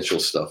tangential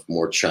stuff,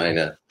 more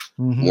China,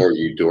 more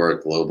Eudora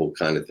Global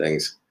kind of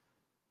things,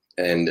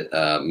 and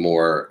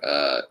more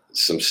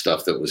some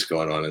stuff that was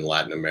going on in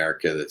Latin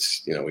America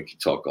that's, we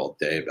could talk all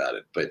day about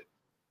it. But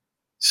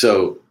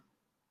so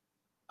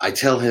I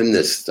tell him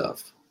this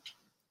stuff,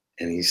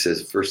 and he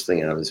says, first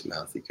thing out of his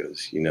mouth, he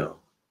goes,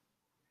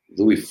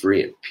 Louis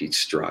Freeh and Pete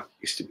Strzok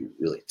used to be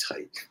really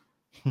tight.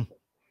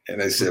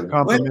 And I said,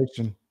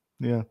 confirmation. What?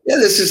 Yeah,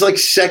 this is like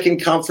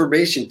second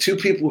confirmation. Two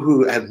people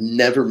who have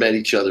never met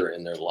each other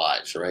in their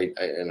lives, right?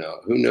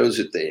 Who knows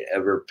if they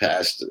ever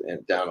passed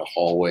down a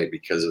hallway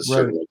because of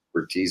certain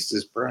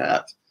expertise,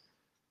 perhaps,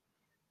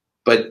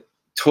 but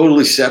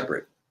totally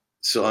separate.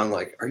 So I'm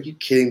like, are you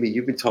kidding me?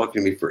 You've been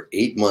talking to me for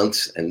 8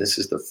 months, and this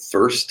is the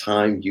first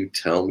time you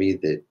tell me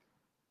that,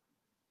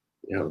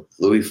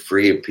 Louis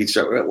Freeh and Pete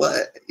Strzok.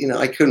 Well,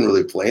 I couldn't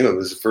really blame him. It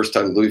was the first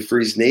time Louis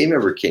Freeh's name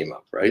ever came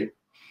up, right?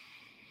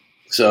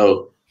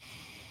 So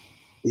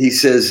he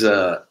says,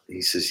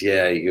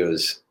 yeah, he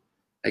goes,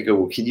 I go,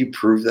 well, can you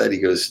prove that? He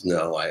goes,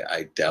 no,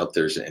 I doubt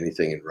there's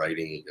anything in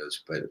writing. He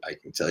goes, but I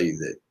can tell you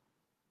that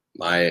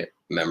my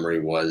memory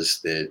was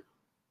that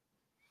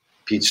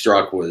Pete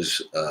Strzok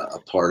was a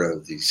part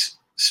of these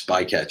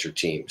spy catcher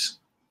teams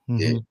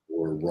that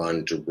were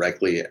run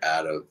directly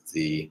out of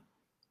the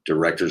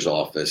director's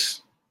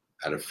office,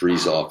 out of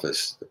Freeh's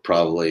office,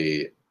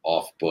 probably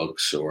off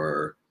books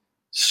or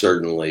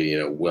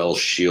certainly, well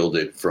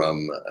shielded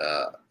from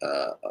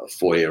a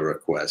FOIA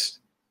request.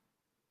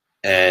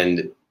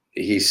 And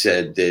he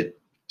said that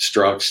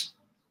Strzok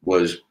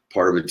was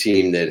part of a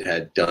team that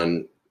had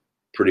done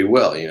pretty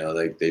well.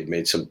 They'd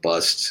made some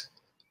busts,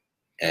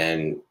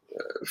 and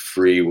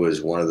Freeh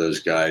was one of those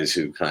guys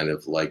who kind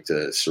of liked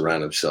to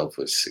surround himself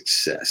with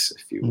success,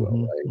 if you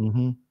will,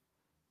 right?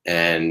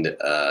 And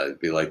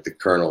be like the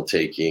colonel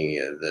taking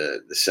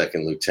the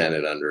second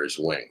lieutenant under his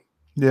wing.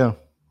 Yeah.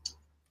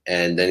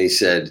 And then I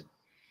said,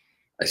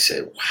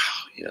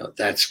 wow,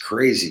 that's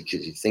crazy,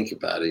 because you think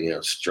about it,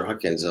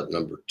 Strzok ends up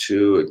number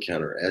 2 at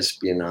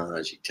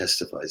counter-espionage. He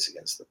testifies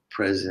against the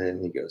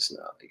president. He goes,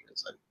 no,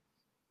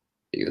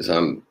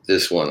 I'm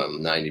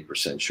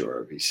 90% sure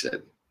of. He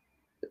said,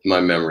 if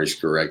my memory is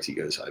correct, he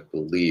goes, I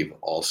believe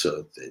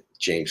also that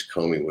James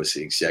Comey was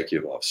the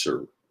executive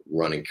officer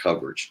running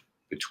coverage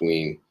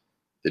between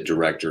the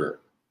director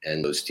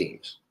and those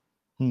teams.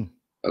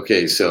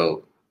 Okay,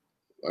 so,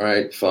 all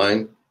right,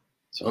 fine.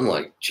 So I'm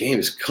like,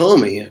 James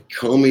Comey,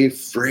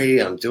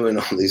 Freeh, I'm doing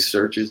all these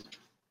searches.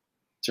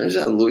 Turns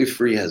out Louis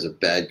Freeh has a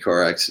bad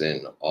car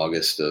accident in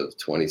August of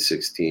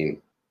 2016.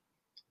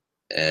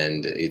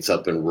 And it's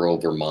up in rural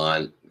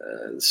Vermont.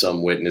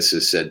 Some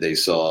witnesses said they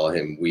saw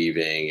him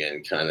weaving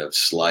and kind of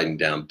sliding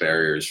down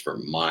barriers for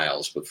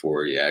miles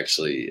before he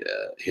actually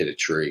hit a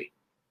tree.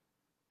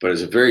 But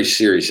it's a very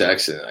serious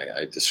accident.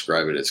 I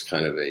describe it as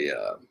kind of a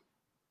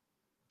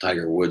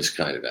Tiger Woods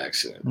kind of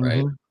accident,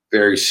 right?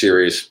 Very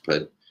serious,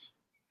 but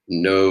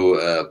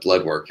no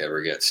blood work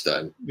ever gets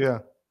done. Yeah.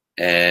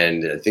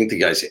 And I think the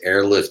guy's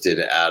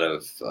airlifted out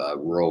of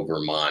rural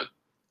Vermont.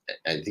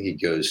 I think he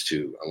goes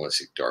to, I want to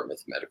say,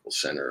 Dartmouth Medical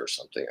Center or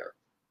something, or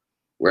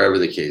wherever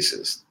the case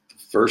is. The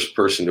first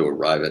person to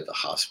arrive at the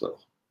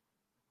hospital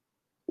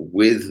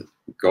with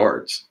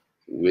guards,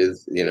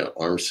 with,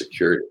 armed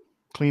security.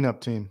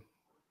 Cleanup team.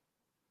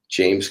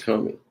 James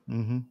Comey.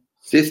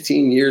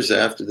 15 years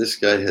after this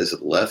guy has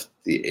left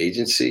the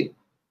agency.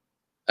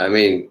 I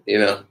mean,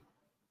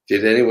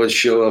 did anyone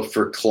show up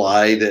for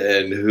Clyde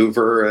and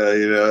Hoover,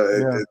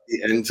 at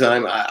the end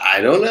time?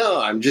 I don't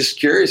know. I'm just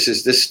curious.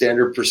 Is this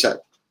standard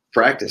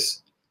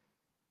practice?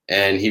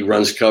 And he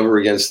runs cover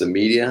against the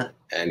media,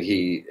 and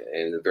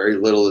the very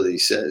little that he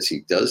says, he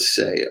does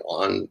say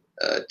on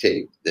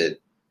tape that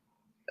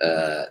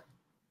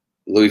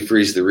Louis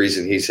Freeh's the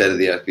reason he's head of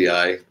the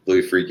FBI.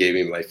 Louis Freeh gave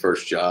me my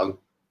first job.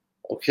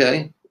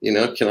 Okay.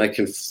 Can I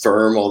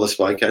confirm all the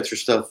spy catcher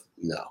stuff?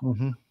 No.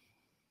 All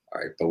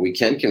right. But we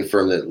can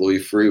confirm that Louis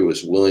Freeh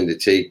was willing to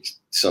take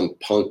some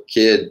punk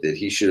kid that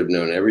he should have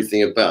known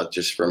everything about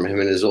just from him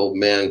and his old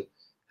man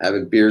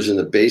having beers in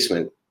the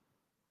basement.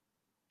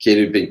 Kid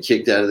who'd been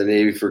kicked out of the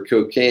Navy for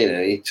cocaine,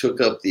 and he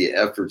took up the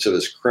efforts of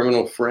his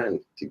criminal friend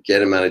to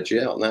get him out of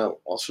jail. Now,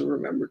 also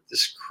remember,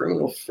 this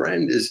criminal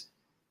friend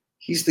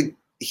he's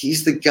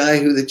the guy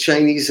who the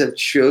Chinese have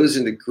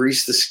chosen to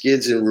grease the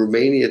skids in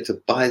Romania to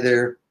buy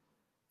the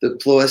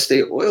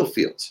Ploeste oil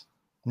fields.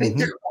 I mean,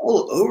 they're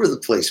all over the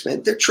place,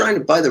 man. They're trying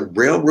to buy the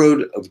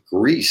railroad of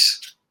Greece.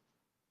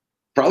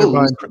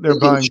 Probably they're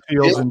buying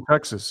fields in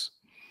Texas.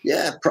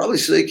 Yeah, probably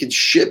so they could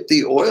ship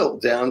the oil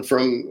down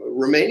from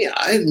Romania.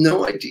 I have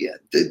no idea.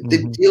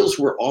 The deals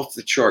were off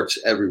the charts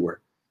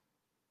everywhere.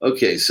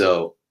 Okay,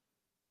 so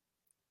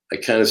I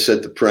kind of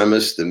set the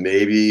premise that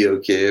maybe,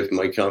 okay, if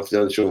my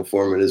confidential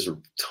informant is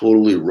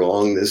totally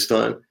wrong this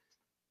time,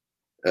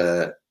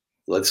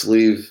 let's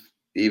leave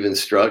even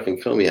Strzok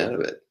and Comey out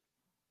of it.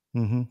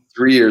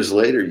 3 years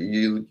later,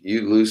 you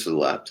lose the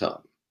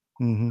laptop.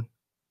 Who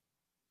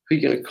are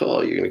you going to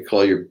call? You're going to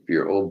call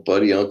your old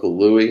buddy, Uncle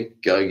Louis.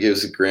 Guy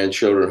gives the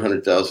grandchildren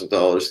 $100,000.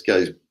 The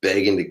guy's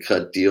begging to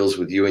cut deals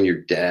with you and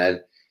your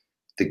dad.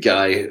 The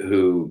guy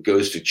who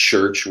goes to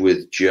church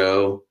with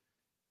Joe.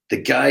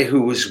 The guy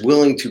who was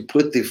willing to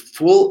put the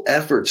full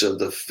efforts of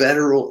the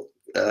federal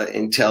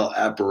intel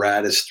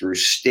apparatus through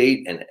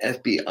state and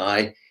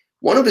FBI.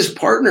 One of his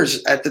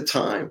partners at the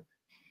time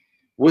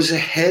was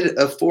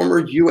a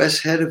former U.S.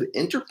 head of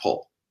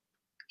Interpol.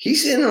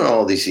 He's in on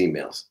all these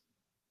emails.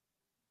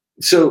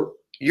 So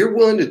you're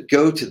willing to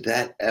go to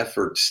that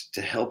efforts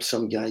to help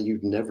some guy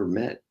you've never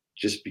met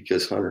just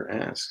because Hunter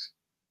asks.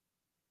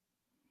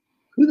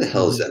 Who the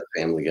hell is that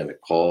family going to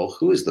call?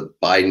 Who is the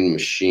Biden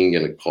machine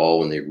going to call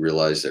when they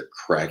realize their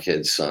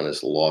crackhead son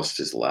has lost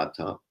his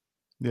laptop?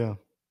 Yeah.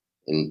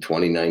 In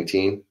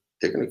 2019,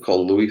 they're going to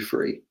call Louis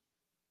Freeh.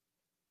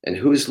 And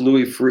who is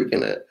Louis Freeh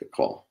going to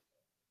call?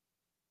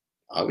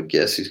 I would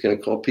guess he's going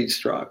to call Pete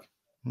Strzok.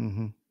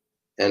 And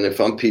And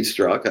if I'm Pete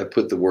Strzok, I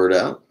put the word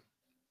out.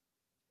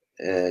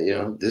 And, you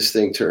know, this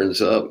thing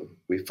turns up.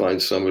 We find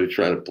somebody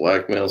trying to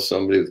blackmail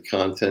somebody with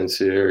contents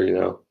here, you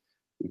know,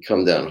 we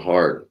come down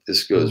hard.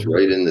 This goes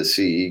right in the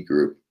CE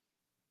group,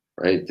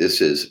 right? This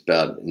is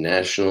about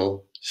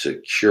national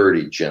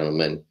security,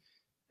 gentlemen.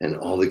 And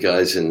all the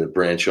guys in the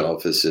branch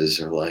offices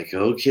are like,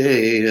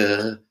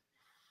 okay,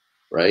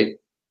 right?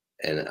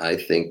 And I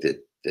think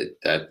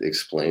that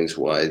explains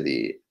why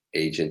the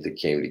agent that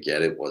came to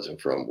get it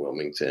wasn't from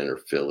Wilmington or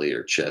Philly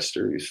or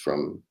Chester. He's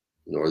from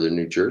northern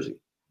New Jersey.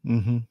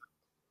 Mm-hmm.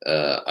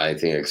 I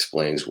think it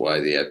explains why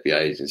the FBI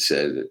agent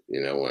said,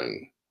 you know,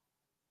 when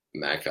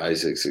Mac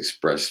Isaacs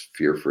expressed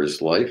fear for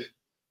his life,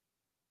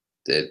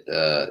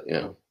 that, you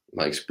know,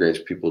 my experience,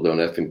 people don't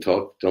effing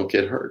talk, don't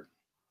get hurt.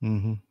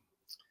 Mm-hmm.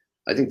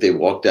 I think they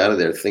walked out of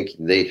there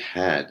thinking they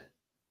had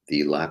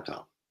the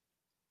laptop.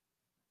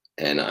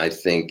 And I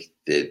think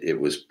that it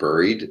was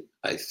buried.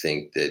 I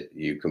think that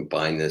you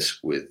combine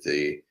this with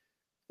the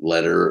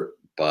letter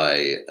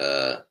by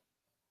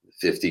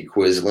 50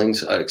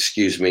 Quislings,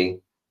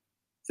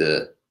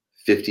 the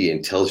 50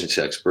 intelligence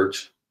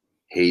experts,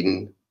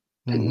 Hayden,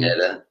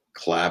 Panetta,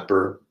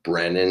 Clapper,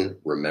 Brennan,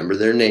 remember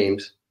their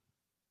names.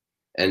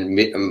 And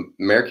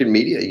American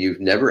media,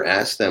 you've never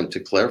asked them to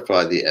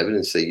clarify the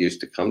evidence they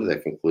used to come to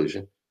that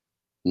conclusion,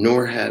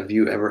 nor have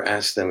you ever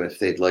asked them if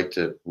they'd like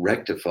to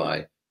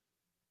rectify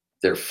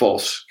their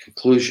false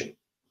conclusion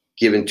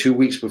given 2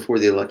 weeks before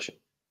the election.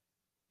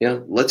 You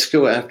know, let's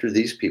go after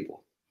these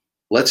people.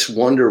 Let's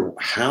wonder,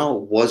 how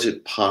was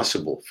it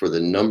possible for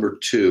the number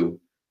 2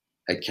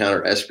 at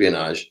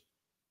counterespionage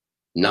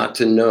not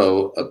to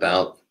know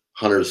about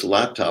Hunter's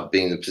laptop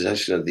being in the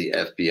possession of the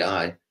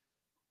FBI,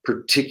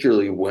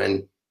 particularly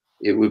when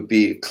it would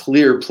be a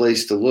clear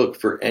place to look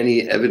for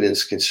any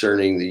evidence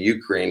concerning the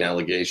Ukraine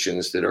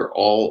allegations that are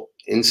all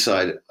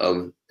inside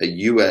of a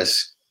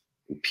U.S.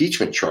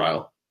 impeachment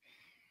trial.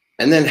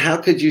 And then how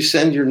could you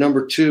send your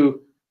number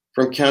 2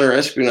 from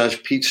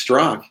counterespionage, Pete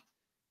Strzok,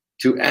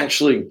 to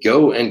actually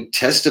go and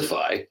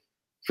testify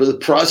for the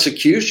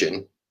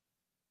prosecution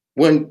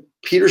when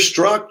Peter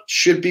Strzok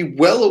should be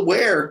well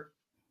aware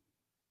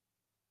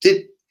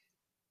that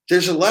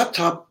there's a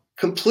laptop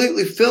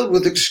completely filled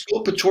with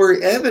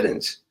exculpatory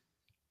evidence?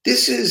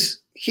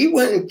 He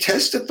went and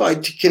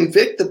testified to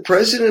convict the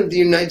president of the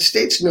United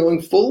States,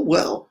 knowing full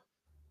well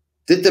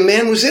that the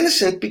man was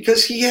innocent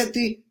because he had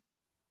the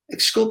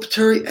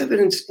exculpatory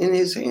evidence in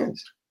his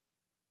hands.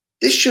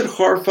 This should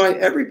horrify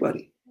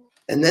everybody.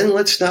 And then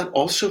let's not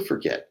also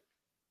forget,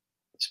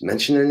 let's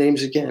mention their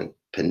names again: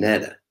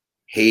 Panetta,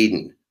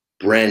 Hayden,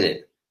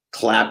 Brennan,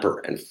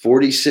 Clapper, and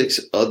 46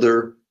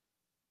 other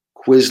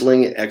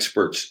Quisling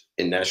experts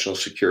in national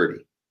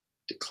security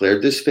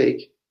declared this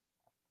fake,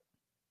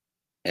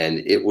 and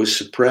it was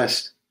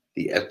suppressed.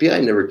 The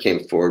FBI never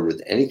came forward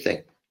with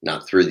anything,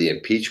 not through the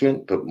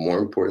impeachment, but more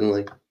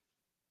importantly,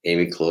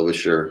 Amy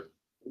Klobuchar,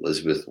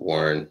 Elizabeth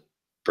Warren,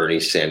 Bernie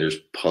Sanders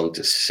punked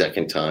a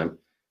second time.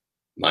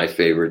 My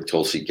favorite,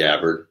 Tulsi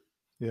Gabbard.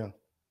 Yeah.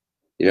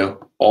 You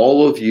know,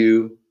 all of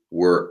you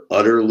were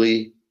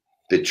utterly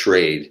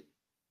betrayed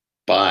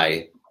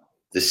by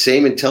the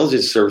same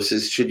intelligence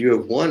services, should you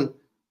have won,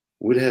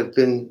 would have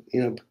been,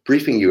 you know,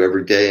 briefing you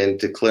every day and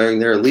declaring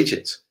their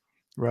allegiance.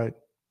 Right.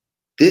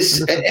 This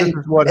is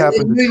what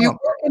happened. They knew you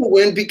weren't going to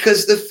win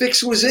because the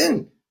fix was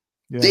in.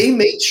 Yeah. They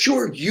made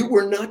sure you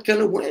were not going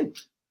to win.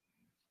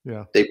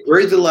 Yeah. They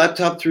buried the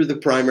laptop through the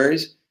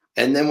primaries,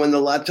 and then when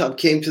the laptop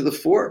came to the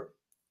fore,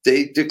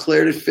 they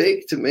declared it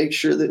fake to make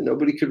sure that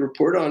nobody could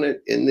report on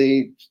it in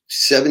the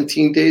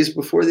 17 days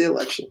before the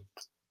election.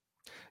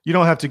 You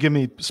don't have to give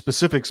me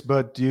specifics,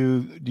 but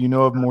do you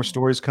know of more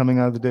stories coming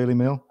out of the Daily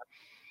Mail?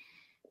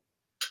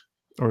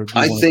 Or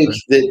I think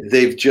that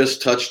they've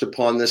just touched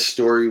upon this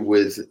story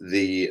with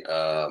the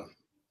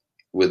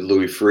with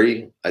Louis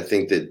Freeh. I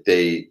think that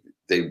they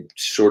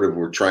sort of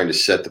were trying to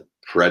set the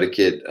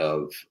predicate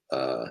of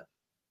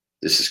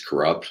this is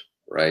corrupt,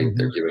 right? Mm-hmm.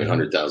 They're giving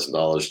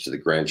 $100,000 to the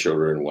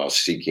grandchildren while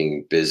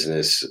seeking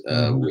business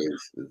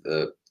with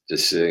the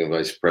sitting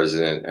vice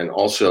president. And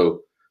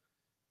also,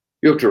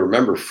 you have to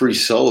remember, Free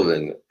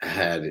Sullivan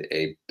had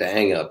a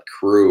bang-up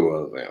crew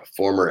of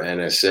former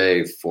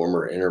NSA,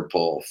 former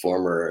Interpol,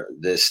 former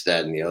this,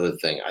 that, and the other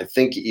thing. I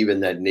think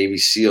even that Navy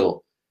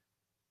SEAL,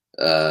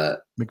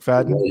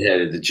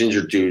 McFadden, the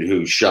ginger dude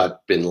who shot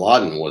Bin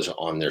Laden, was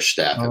on their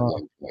staff at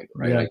one point,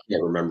 right? Yeah. I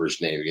can't remember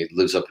his name. He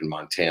lives up in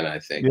Montana, I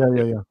think.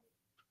 Yeah.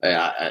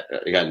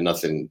 I got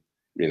nothing,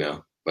 you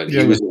know, but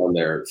he was on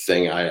their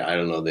thing. I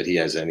don't know that he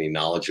has any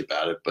knowledge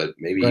about it, but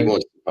maybe he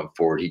wants to come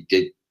forward. He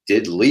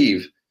did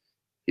leave.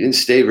 He didn't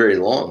stay very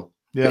long.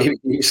 Yeah. Maybe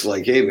he's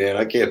like, hey, man,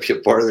 I can't be a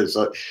part of this.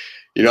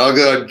 You know, I'll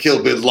go out and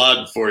kill Bin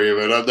Laden for you,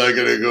 but I'm not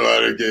going to go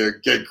out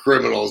and get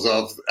criminals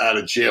out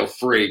of jail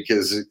free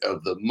because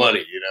of the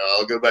money. You know,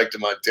 I'll go back to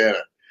Montana.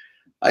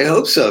 I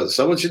hope so.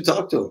 Someone should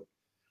talk to him.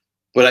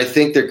 But I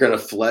think they're going to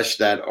flesh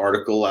that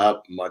article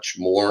out much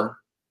more.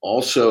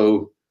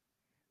 Also,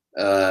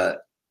 I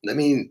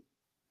mean,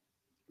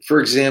 for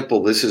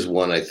example, this is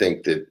one I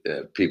think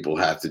that people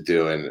have to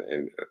do,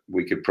 and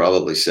we could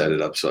probably set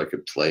it up so I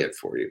could play it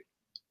for you.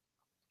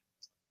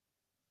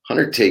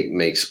 Hunter Tate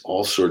makes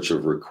all sorts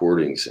of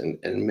recordings, and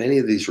many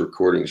of these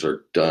recordings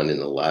are done in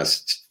the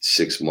last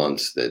 6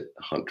 months that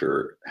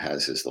Hunter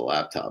has as the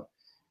laptop.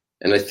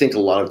 And I think a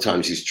lot of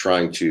times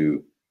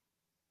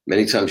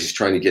many times he's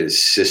trying to get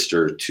his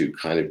sister to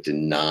kind of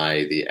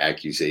deny the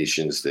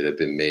accusations that have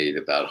been made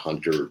about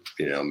Hunter,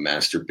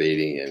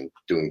 masturbating and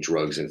doing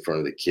drugs in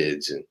front of the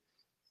kids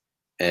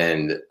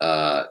and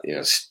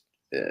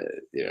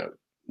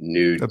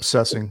nude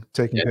obsessing,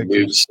 taking pictures,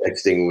 nude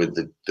sexting with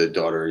the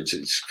daughter.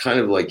 It's kind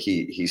of like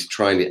he's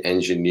trying to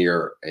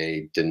engineer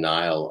a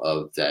denial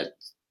of that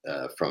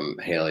from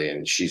Haley,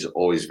 and she's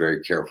always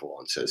very careful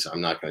and says,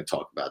 "I'm not going to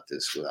talk about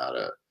this without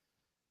a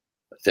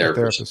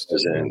therapist."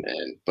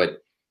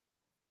 But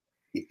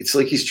it's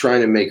like he's trying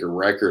to make a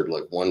record,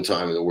 like one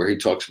time where he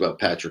talks about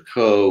Patrick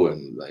Ho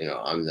and,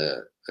 I'm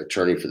the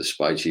attorney for the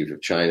spy chief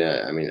of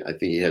China. I mean, I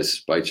think he has the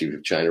spy chief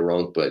of China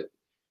wrong, but,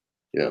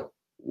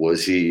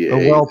 was he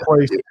a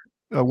well-placed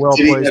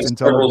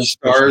intelligence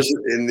stars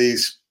in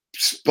these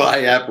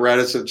spy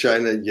apparatus of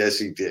China? Yes,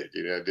 he did.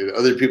 Did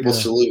other people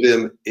salute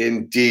him?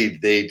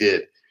 Indeed, they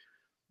did.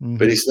 Mm-hmm.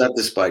 But he's not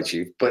the spy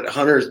chief. But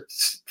Hunter,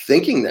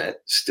 thinking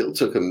that, still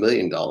took $1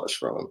 million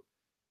from him.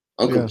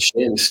 Uncle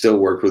Jim still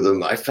worked with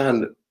him. I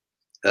found,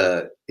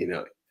 a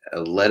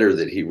letter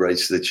that he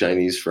writes to the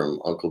Chinese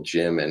from Uncle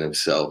Jim and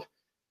himself,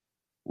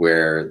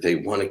 where they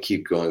want to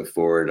keep going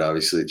forward.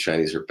 Obviously, the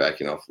Chinese are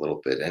backing off a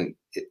little bit. And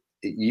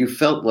you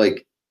felt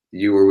like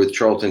you were with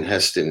Charlton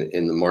Heston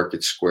in the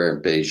market square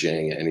in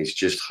Beijing, and he's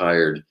just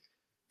hired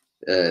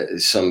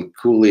some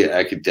coolie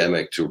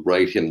academic to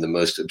write him the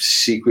most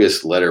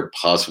obsequious letter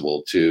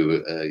possible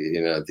to,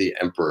 the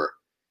emperor.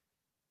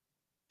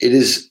 It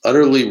is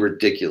utterly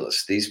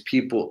ridiculous. These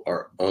people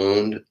are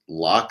owned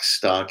lock,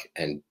 stock,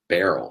 and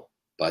barrel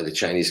by the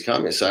Chinese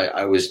communists.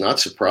 I was not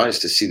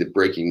surprised to see the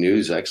breaking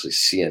news. Actually,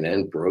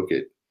 CNN broke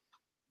it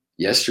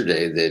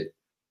yesterday that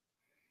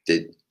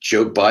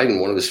Joe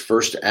Biden, one of his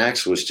first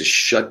acts was to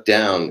shut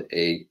down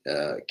a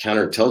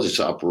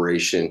counterintelligence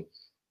operation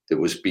that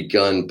was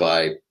begun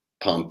by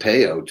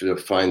Pompeo to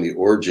find the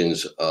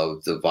origins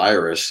of the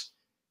virus.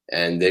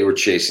 And they were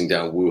chasing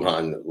down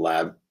Wuhan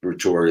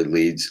laboratory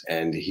leads,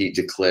 and he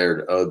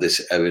declared, "Oh,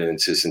 this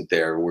evidence isn't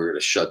there. We're going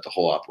to shut the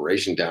whole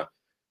operation down."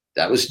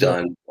 That was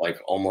done like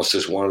almost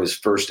as one of his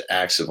first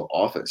acts of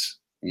office.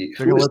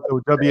 They're going to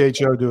let the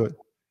WHO do it.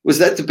 Was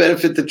that to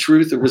benefit the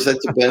truth, or was that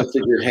to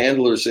benefit your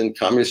handlers in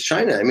communist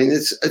China? I mean,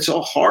 it's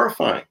all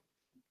horrifying.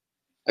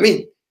 I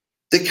mean,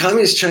 the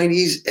communist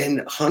Chinese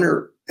and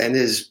Hunter and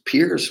his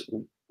peers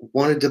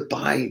wanted to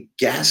buy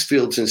gas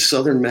fields in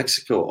southern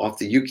Mexico off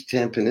the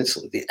Yucatan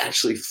Peninsula. They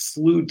actually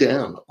flew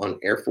down on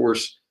Air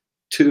Force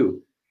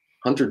Two.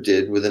 Hunter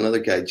did with another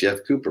guy, Jeff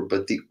Cooper.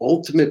 But the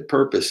ultimate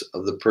purpose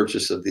of the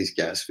purchase of these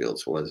gas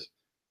fields was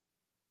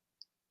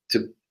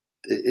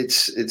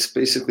it's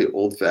basically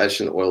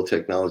old-fashioned oil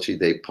technology.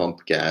 They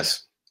pump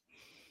gas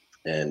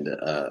and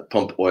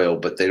pump oil,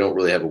 but they don't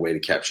really have a way to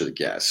capture the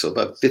gas. So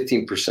about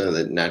 15% of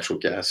the natural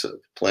gas of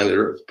planet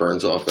Earth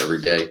burns off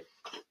every day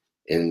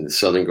in the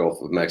southern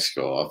Gulf of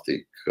Mexico off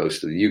the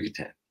coast of the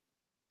Yucatan.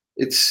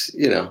 It's,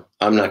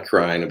 I'm not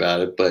crying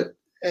about it, but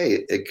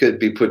hey, it could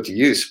be put to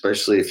use,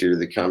 especially if you're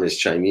the communist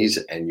Chinese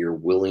and you're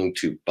willing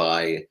to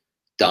buy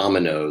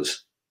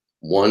dominoes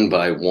one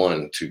by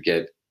one to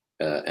get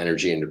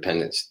energy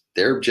independence.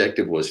 Their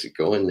objective was to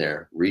go in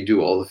there,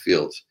 redo all the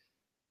fields,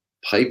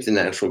 pipe the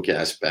natural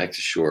gas back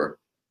to shore,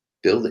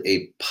 build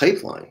a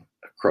pipeline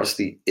across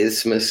the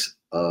isthmus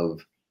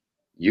of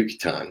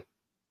Yucatan,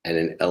 and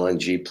an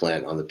LNG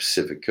plant on the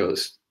Pacific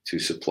coast to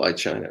supply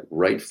China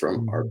right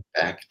from our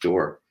back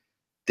door.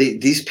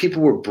 These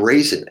people were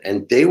brazen,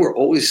 and they were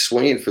always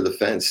swinging for the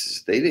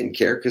fence. They didn't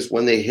care, because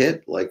when they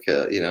hit, like,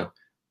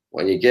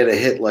 when you get a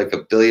hit like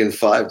 $1.5 billion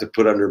to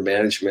put under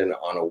management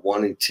on a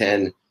 1 in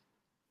 10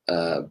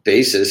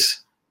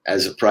 basis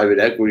as a private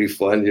equity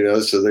fund,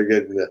 so they're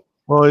getting the.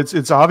 Well,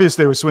 it's obvious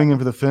they were swinging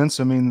for the fence.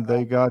 I mean,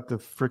 they got the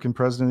freaking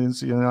president of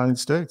the United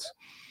States.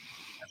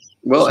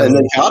 Well, and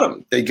they got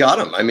him. They got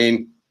him. I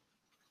mean,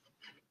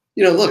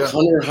 look,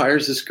 Hunter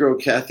hires this girl,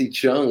 Kathy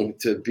Chung,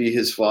 to be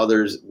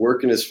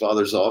work in his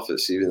father's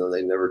office, even though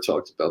they never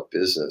talked about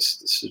business.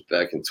 This is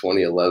back in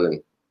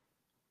 2011.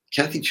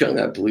 Kathy Chung,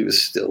 I believe,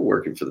 is still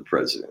working for the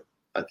president.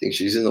 I think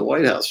she's in the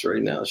White House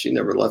right now. She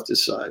never left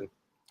his side.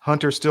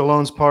 Hunter still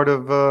owns part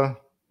of the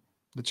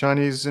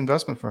Chinese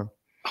investment firm.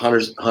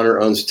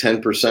 Hunter owns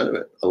 10% of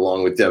it,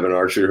 along with Devin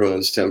Archer, who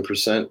owns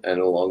 10%,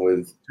 and along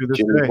with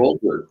Jimmy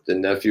Bolger, the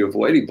nephew of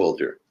Whitey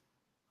Bulger.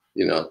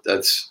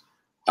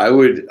 I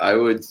would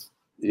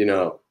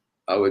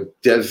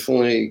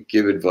definitely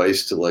give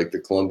advice to, like, the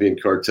Colombian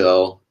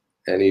cartel,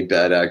 any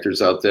bad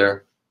actors out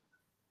there.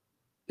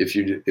 If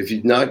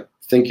you're not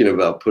thinking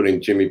about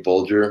putting Jimmy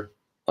Bulger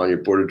on your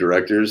board of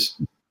directors,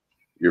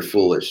 you're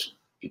foolish,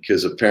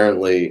 because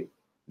apparently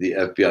the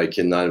FBI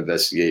cannot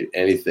investigate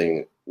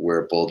anything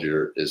where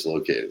Bulger is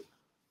located,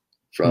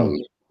 from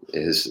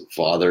his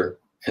father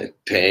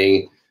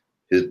paying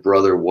his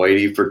brother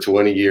Whitey for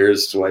 20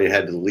 years. That's why he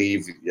had to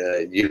leave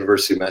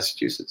University of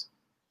Massachusetts.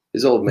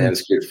 His old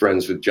man's good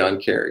friends with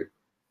John Kerry.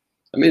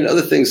 I mean,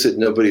 other things that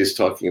nobody is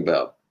talking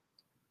about.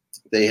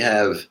 They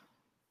have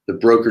the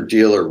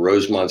broker-dealer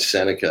Rosemont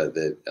Seneca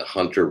that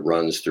Hunter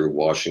runs through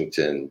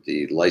Washington.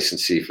 The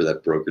licensee for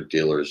that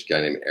broker-dealer is a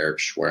guy named Eric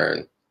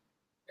Schwerin.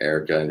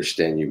 Eric, I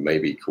understand you may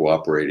be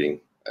cooperating.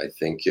 I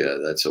think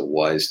that's a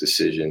wise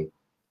decision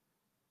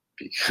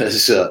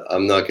because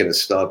I'm not going to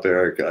stop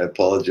Eric. I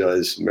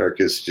apologize.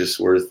 America's just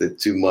worth it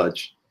too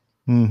much.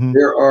 Mm-hmm.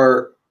 There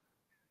are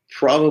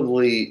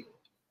probably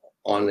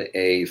on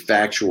a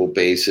factual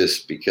basis,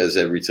 because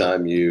every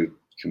time you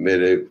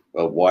commit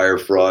a wire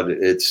fraud,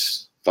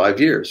 it's 5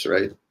 years,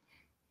 right?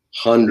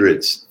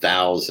 Hundreds,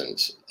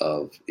 thousands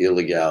of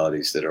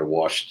illegalities that are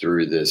washed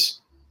through this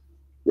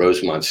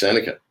Rosemont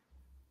Seneca.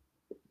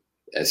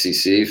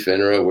 SEC,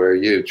 FINRA, where are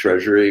you?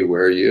 Treasury,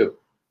 where are you?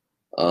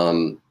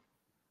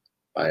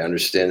 I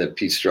understand that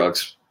Pete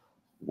Strzok's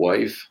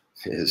wife,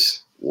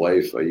 his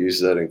wife, I use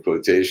that in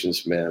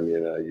quotations, ma'am, you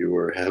know, you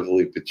were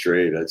heavily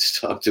betrayed. I'd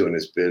stop doing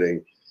his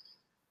bidding.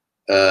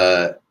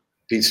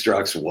 Pete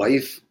Strzok's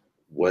wife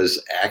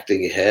was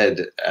acting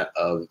head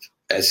of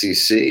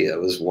SEC. That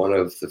was one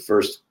of the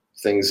first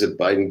things that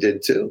Biden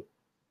did too.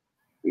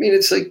 I mean,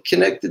 it's like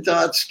connect the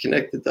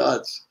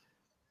dots.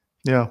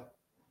 Yeah.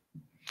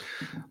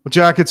 Well,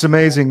 Jack, it's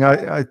amazing.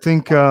 I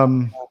think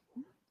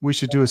we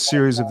should do a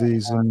series of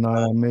these, and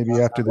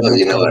maybe after the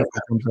next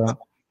article comes out.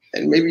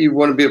 And maybe you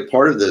want to be a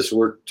part of this.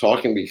 We're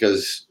talking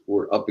because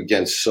we're up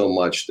against so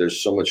much.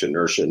 There's so much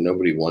inertia.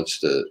 Nobody wants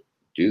to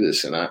do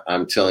this. And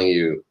I'm telling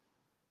you,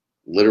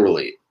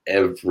 literally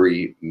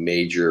every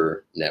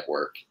major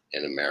network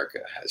in America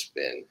has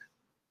been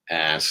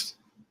asked.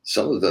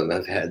 Some of them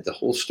have had the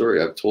whole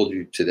story I've told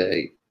you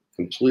today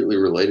completely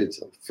related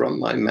to them from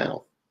my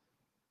mouth.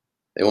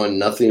 They want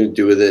nothing to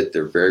do with it.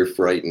 They're very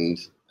frightened.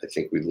 I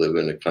think we live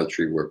in a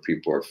country where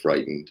people are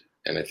frightened,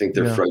 and I think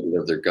they're frightened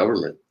of their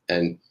government.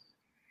 And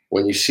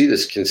when you see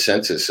this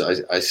consensus,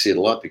 I see it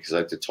a lot because I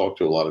have to talk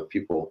to a lot of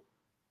people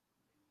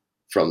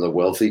from the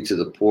wealthy to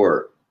the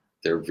poor.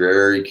 They're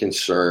very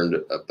concerned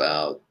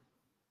about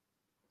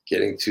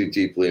getting too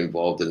deeply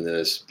involved in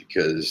this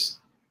because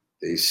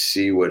they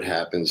see what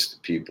happens to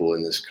people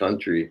in this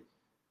country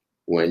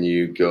when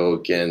you go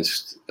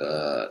against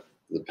the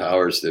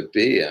powers that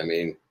be. I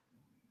mean,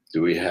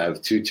 do we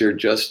have two-tier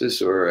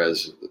justice, or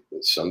as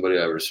somebody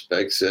I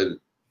respect said,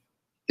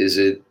 is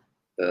it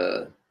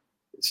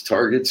it's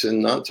targets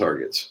and not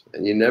targets?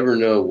 And you never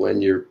know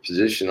when your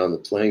position on the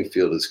playing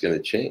field is going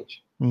to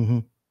change. Mm-hmm.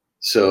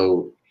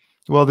 So,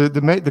 well,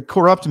 the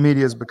corrupt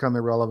media has become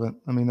irrelevant.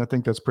 I mean, I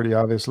think that's pretty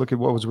obvious. Look at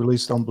what was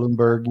released on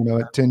Bloomberg. You know,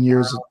 at 10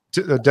 years,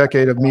 a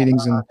decade of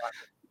meetings and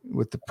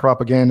with the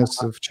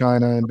propagandists of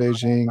China and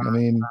Beijing. I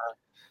mean,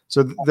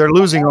 so they're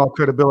losing all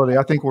credibility.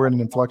 I think we're at an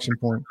inflection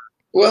point.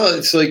 Well,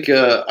 it's like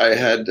I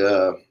had,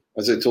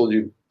 as I told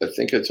you, I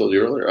think I told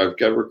you earlier, I've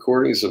got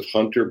recordings of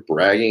Hunter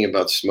bragging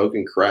about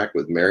smoking crack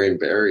with Marion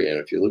Barry. And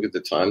if you look at the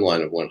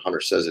timeline of when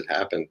Hunter says it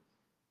happened,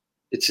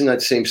 it's in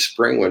that same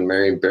spring when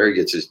Marion Barry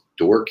gets his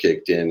door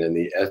kicked in and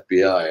the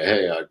FBI,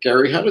 hey,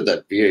 Gary, how did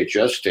that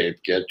VHS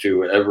tape get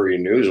to every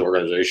news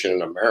organization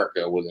in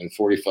America within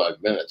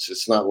 45 minutes?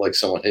 It's not like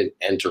someone hit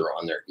enter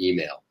on their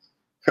email,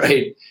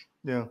 right?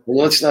 Yeah.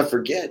 Well, let's not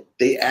forget,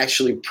 they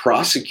actually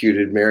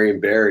prosecuted Marion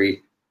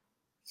Barry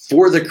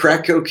for the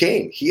crack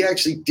cocaine. He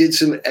actually did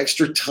some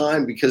extra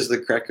time because of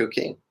the crack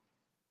cocaine.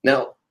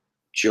 Now,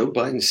 Joe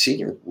Biden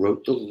Sr.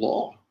 wrote the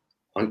law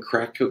on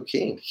crack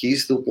cocaine.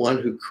 He's the one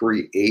who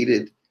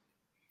created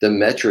the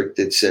metric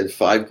that said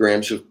 5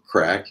 grams of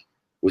crack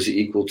was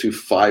equal to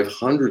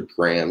 500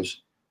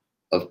 grams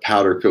of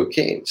powder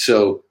cocaine.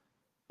 So,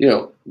 you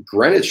know,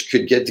 Greenwich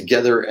could get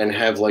together and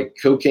have like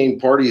cocaine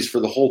parties for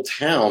the whole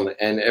town,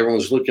 and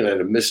everyone's looking at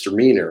a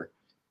misdemeanor.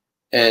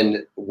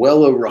 And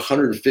well over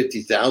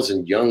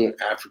 150,000 young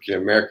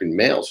African-American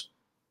males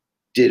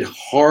did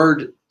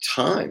hard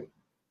time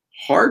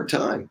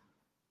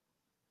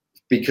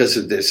because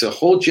of this. A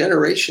whole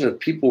generation of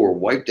people were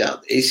wiped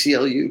out.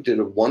 ACLU did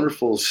a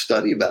wonderful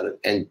study about it,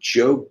 and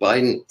Joe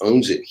Biden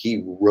owns it.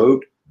 He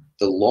wrote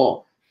the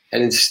law.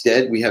 And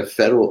instead, we have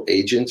federal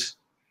agents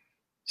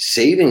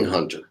saving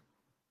Hunter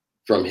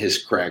from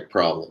his crack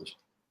problems,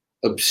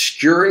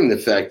 obscuring the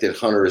fact that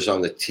Hunter is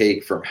on the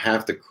take from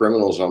half the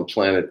criminals on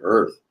planet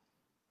Earth.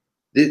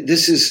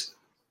 This is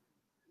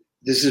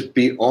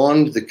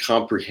beyond the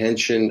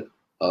comprehension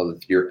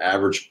of your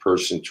average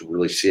person to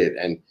really see it.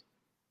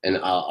 And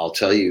I'll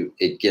tell you,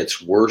 it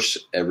gets worse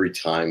every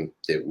time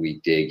that we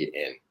dig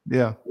in.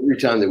 Yeah. Every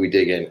time that we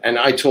dig in. And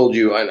I told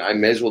you, I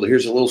may as well,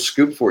 here's a little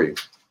scoop for you.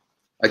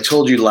 I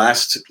told you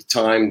last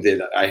time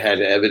that I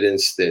had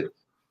evidence that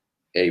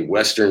a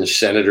Western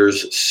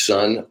senator's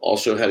son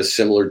also had a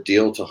similar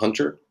deal to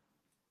Hunter.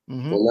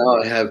 Mm-hmm. Well,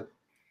 now I have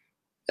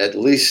at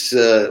least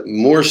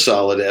more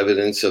solid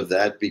evidence of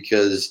that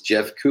because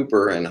Jeff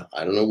Cooper, and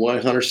I don't know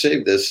why Hunter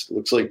saved this,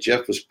 looks like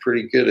Jeff was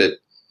pretty good at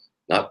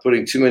not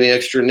putting too many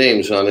extra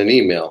names on an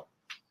email.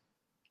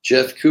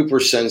 Jeff Cooper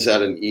sends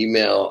out an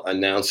email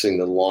announcing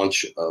the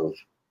launch of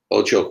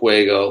Ocho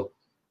Juego,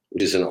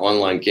 which is an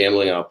online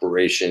gambling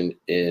operation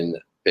in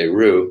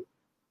Beirut.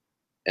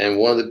 And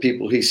one of the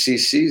people he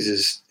CCs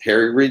is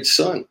Harry Reid's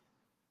son,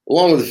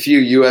 along with a few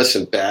U.S.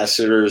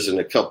 ambassadors and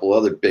a couple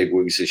other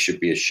bigwigs that should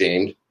be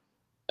ashamed.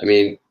 I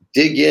mean,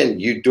 dig in.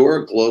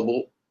 Eudora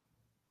Global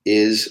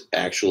is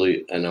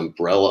actually an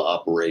umbrella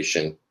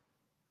operation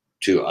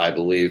to, I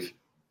believe,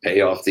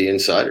 pay off the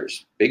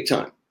insiders big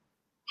time.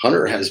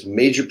 Hunter has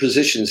major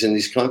positions in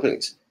these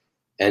companies.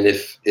 And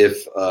if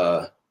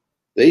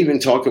they even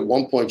talk at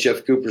one point,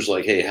 Jeff Cooper's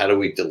like, hey, how do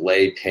we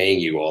delay paying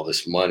you all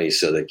this money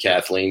so that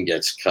Kathleen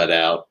gets cut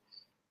out?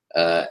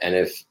 And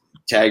if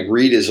Tag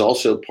Reid is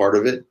also part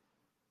of it,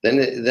 then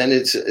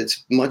it's a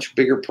much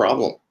bigger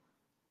problem.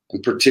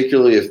 And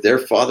particularly if their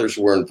fathers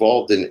were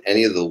involved in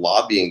any of the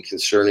lobbying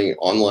concerning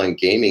online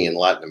gaming in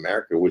Latin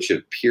America, which it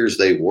appears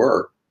they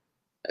were,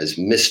 as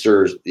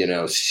Mr.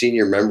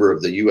 Senior member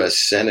of the U.S.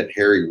 Senate,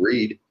 Harry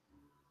Reid,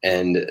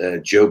 and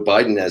Joe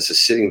Biden as a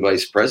sitting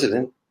vice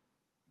president.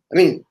 I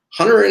mean,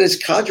 Hunter and his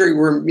cadre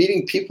were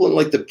meeting people in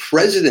like the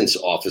president's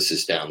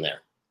offices down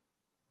there.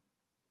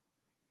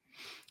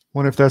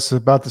 Wonder if that's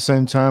about the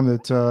same time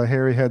that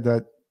Harry had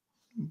that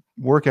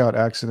workout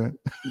accident.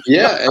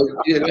 Yeah.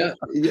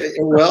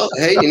 Well,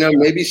 hey,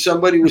 maybe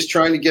somebody was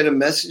trying to get a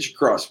message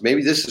across.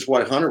 Maybe this is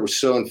why Hunter was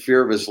so in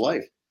fear of his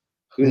life.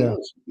 Who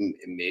knows?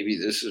 Maybe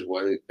this is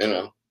why,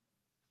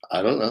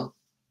 I don't know.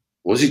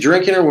 Was he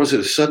drinking or was it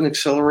a sudden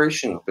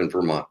acceleration up in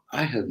Vermont?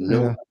 I have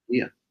no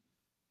idea.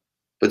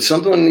 But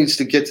someone needs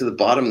to get to the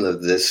bottom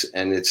of this,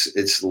 and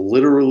it's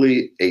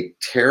literally a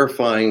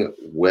terrifying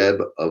web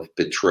of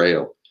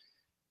betrayal.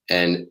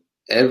 And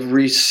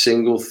every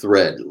single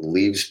thread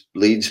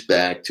leads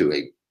back to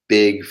a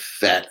big,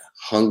 fat,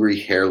 hungry,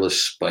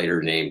 hairless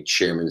spider named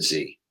Chairman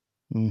Z.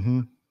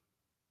 Mm-hmm.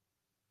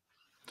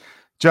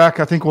 Jack,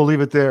 I think we'll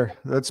leave it there.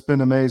 That's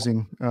been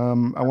amazing.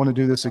 I want to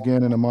do this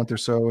again in a month or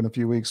so, in a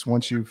few weeks,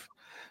 once you've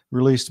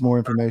released more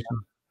information.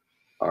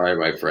 All right,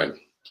 my friend.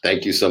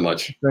 Thank you so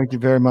much. Thank you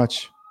very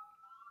much.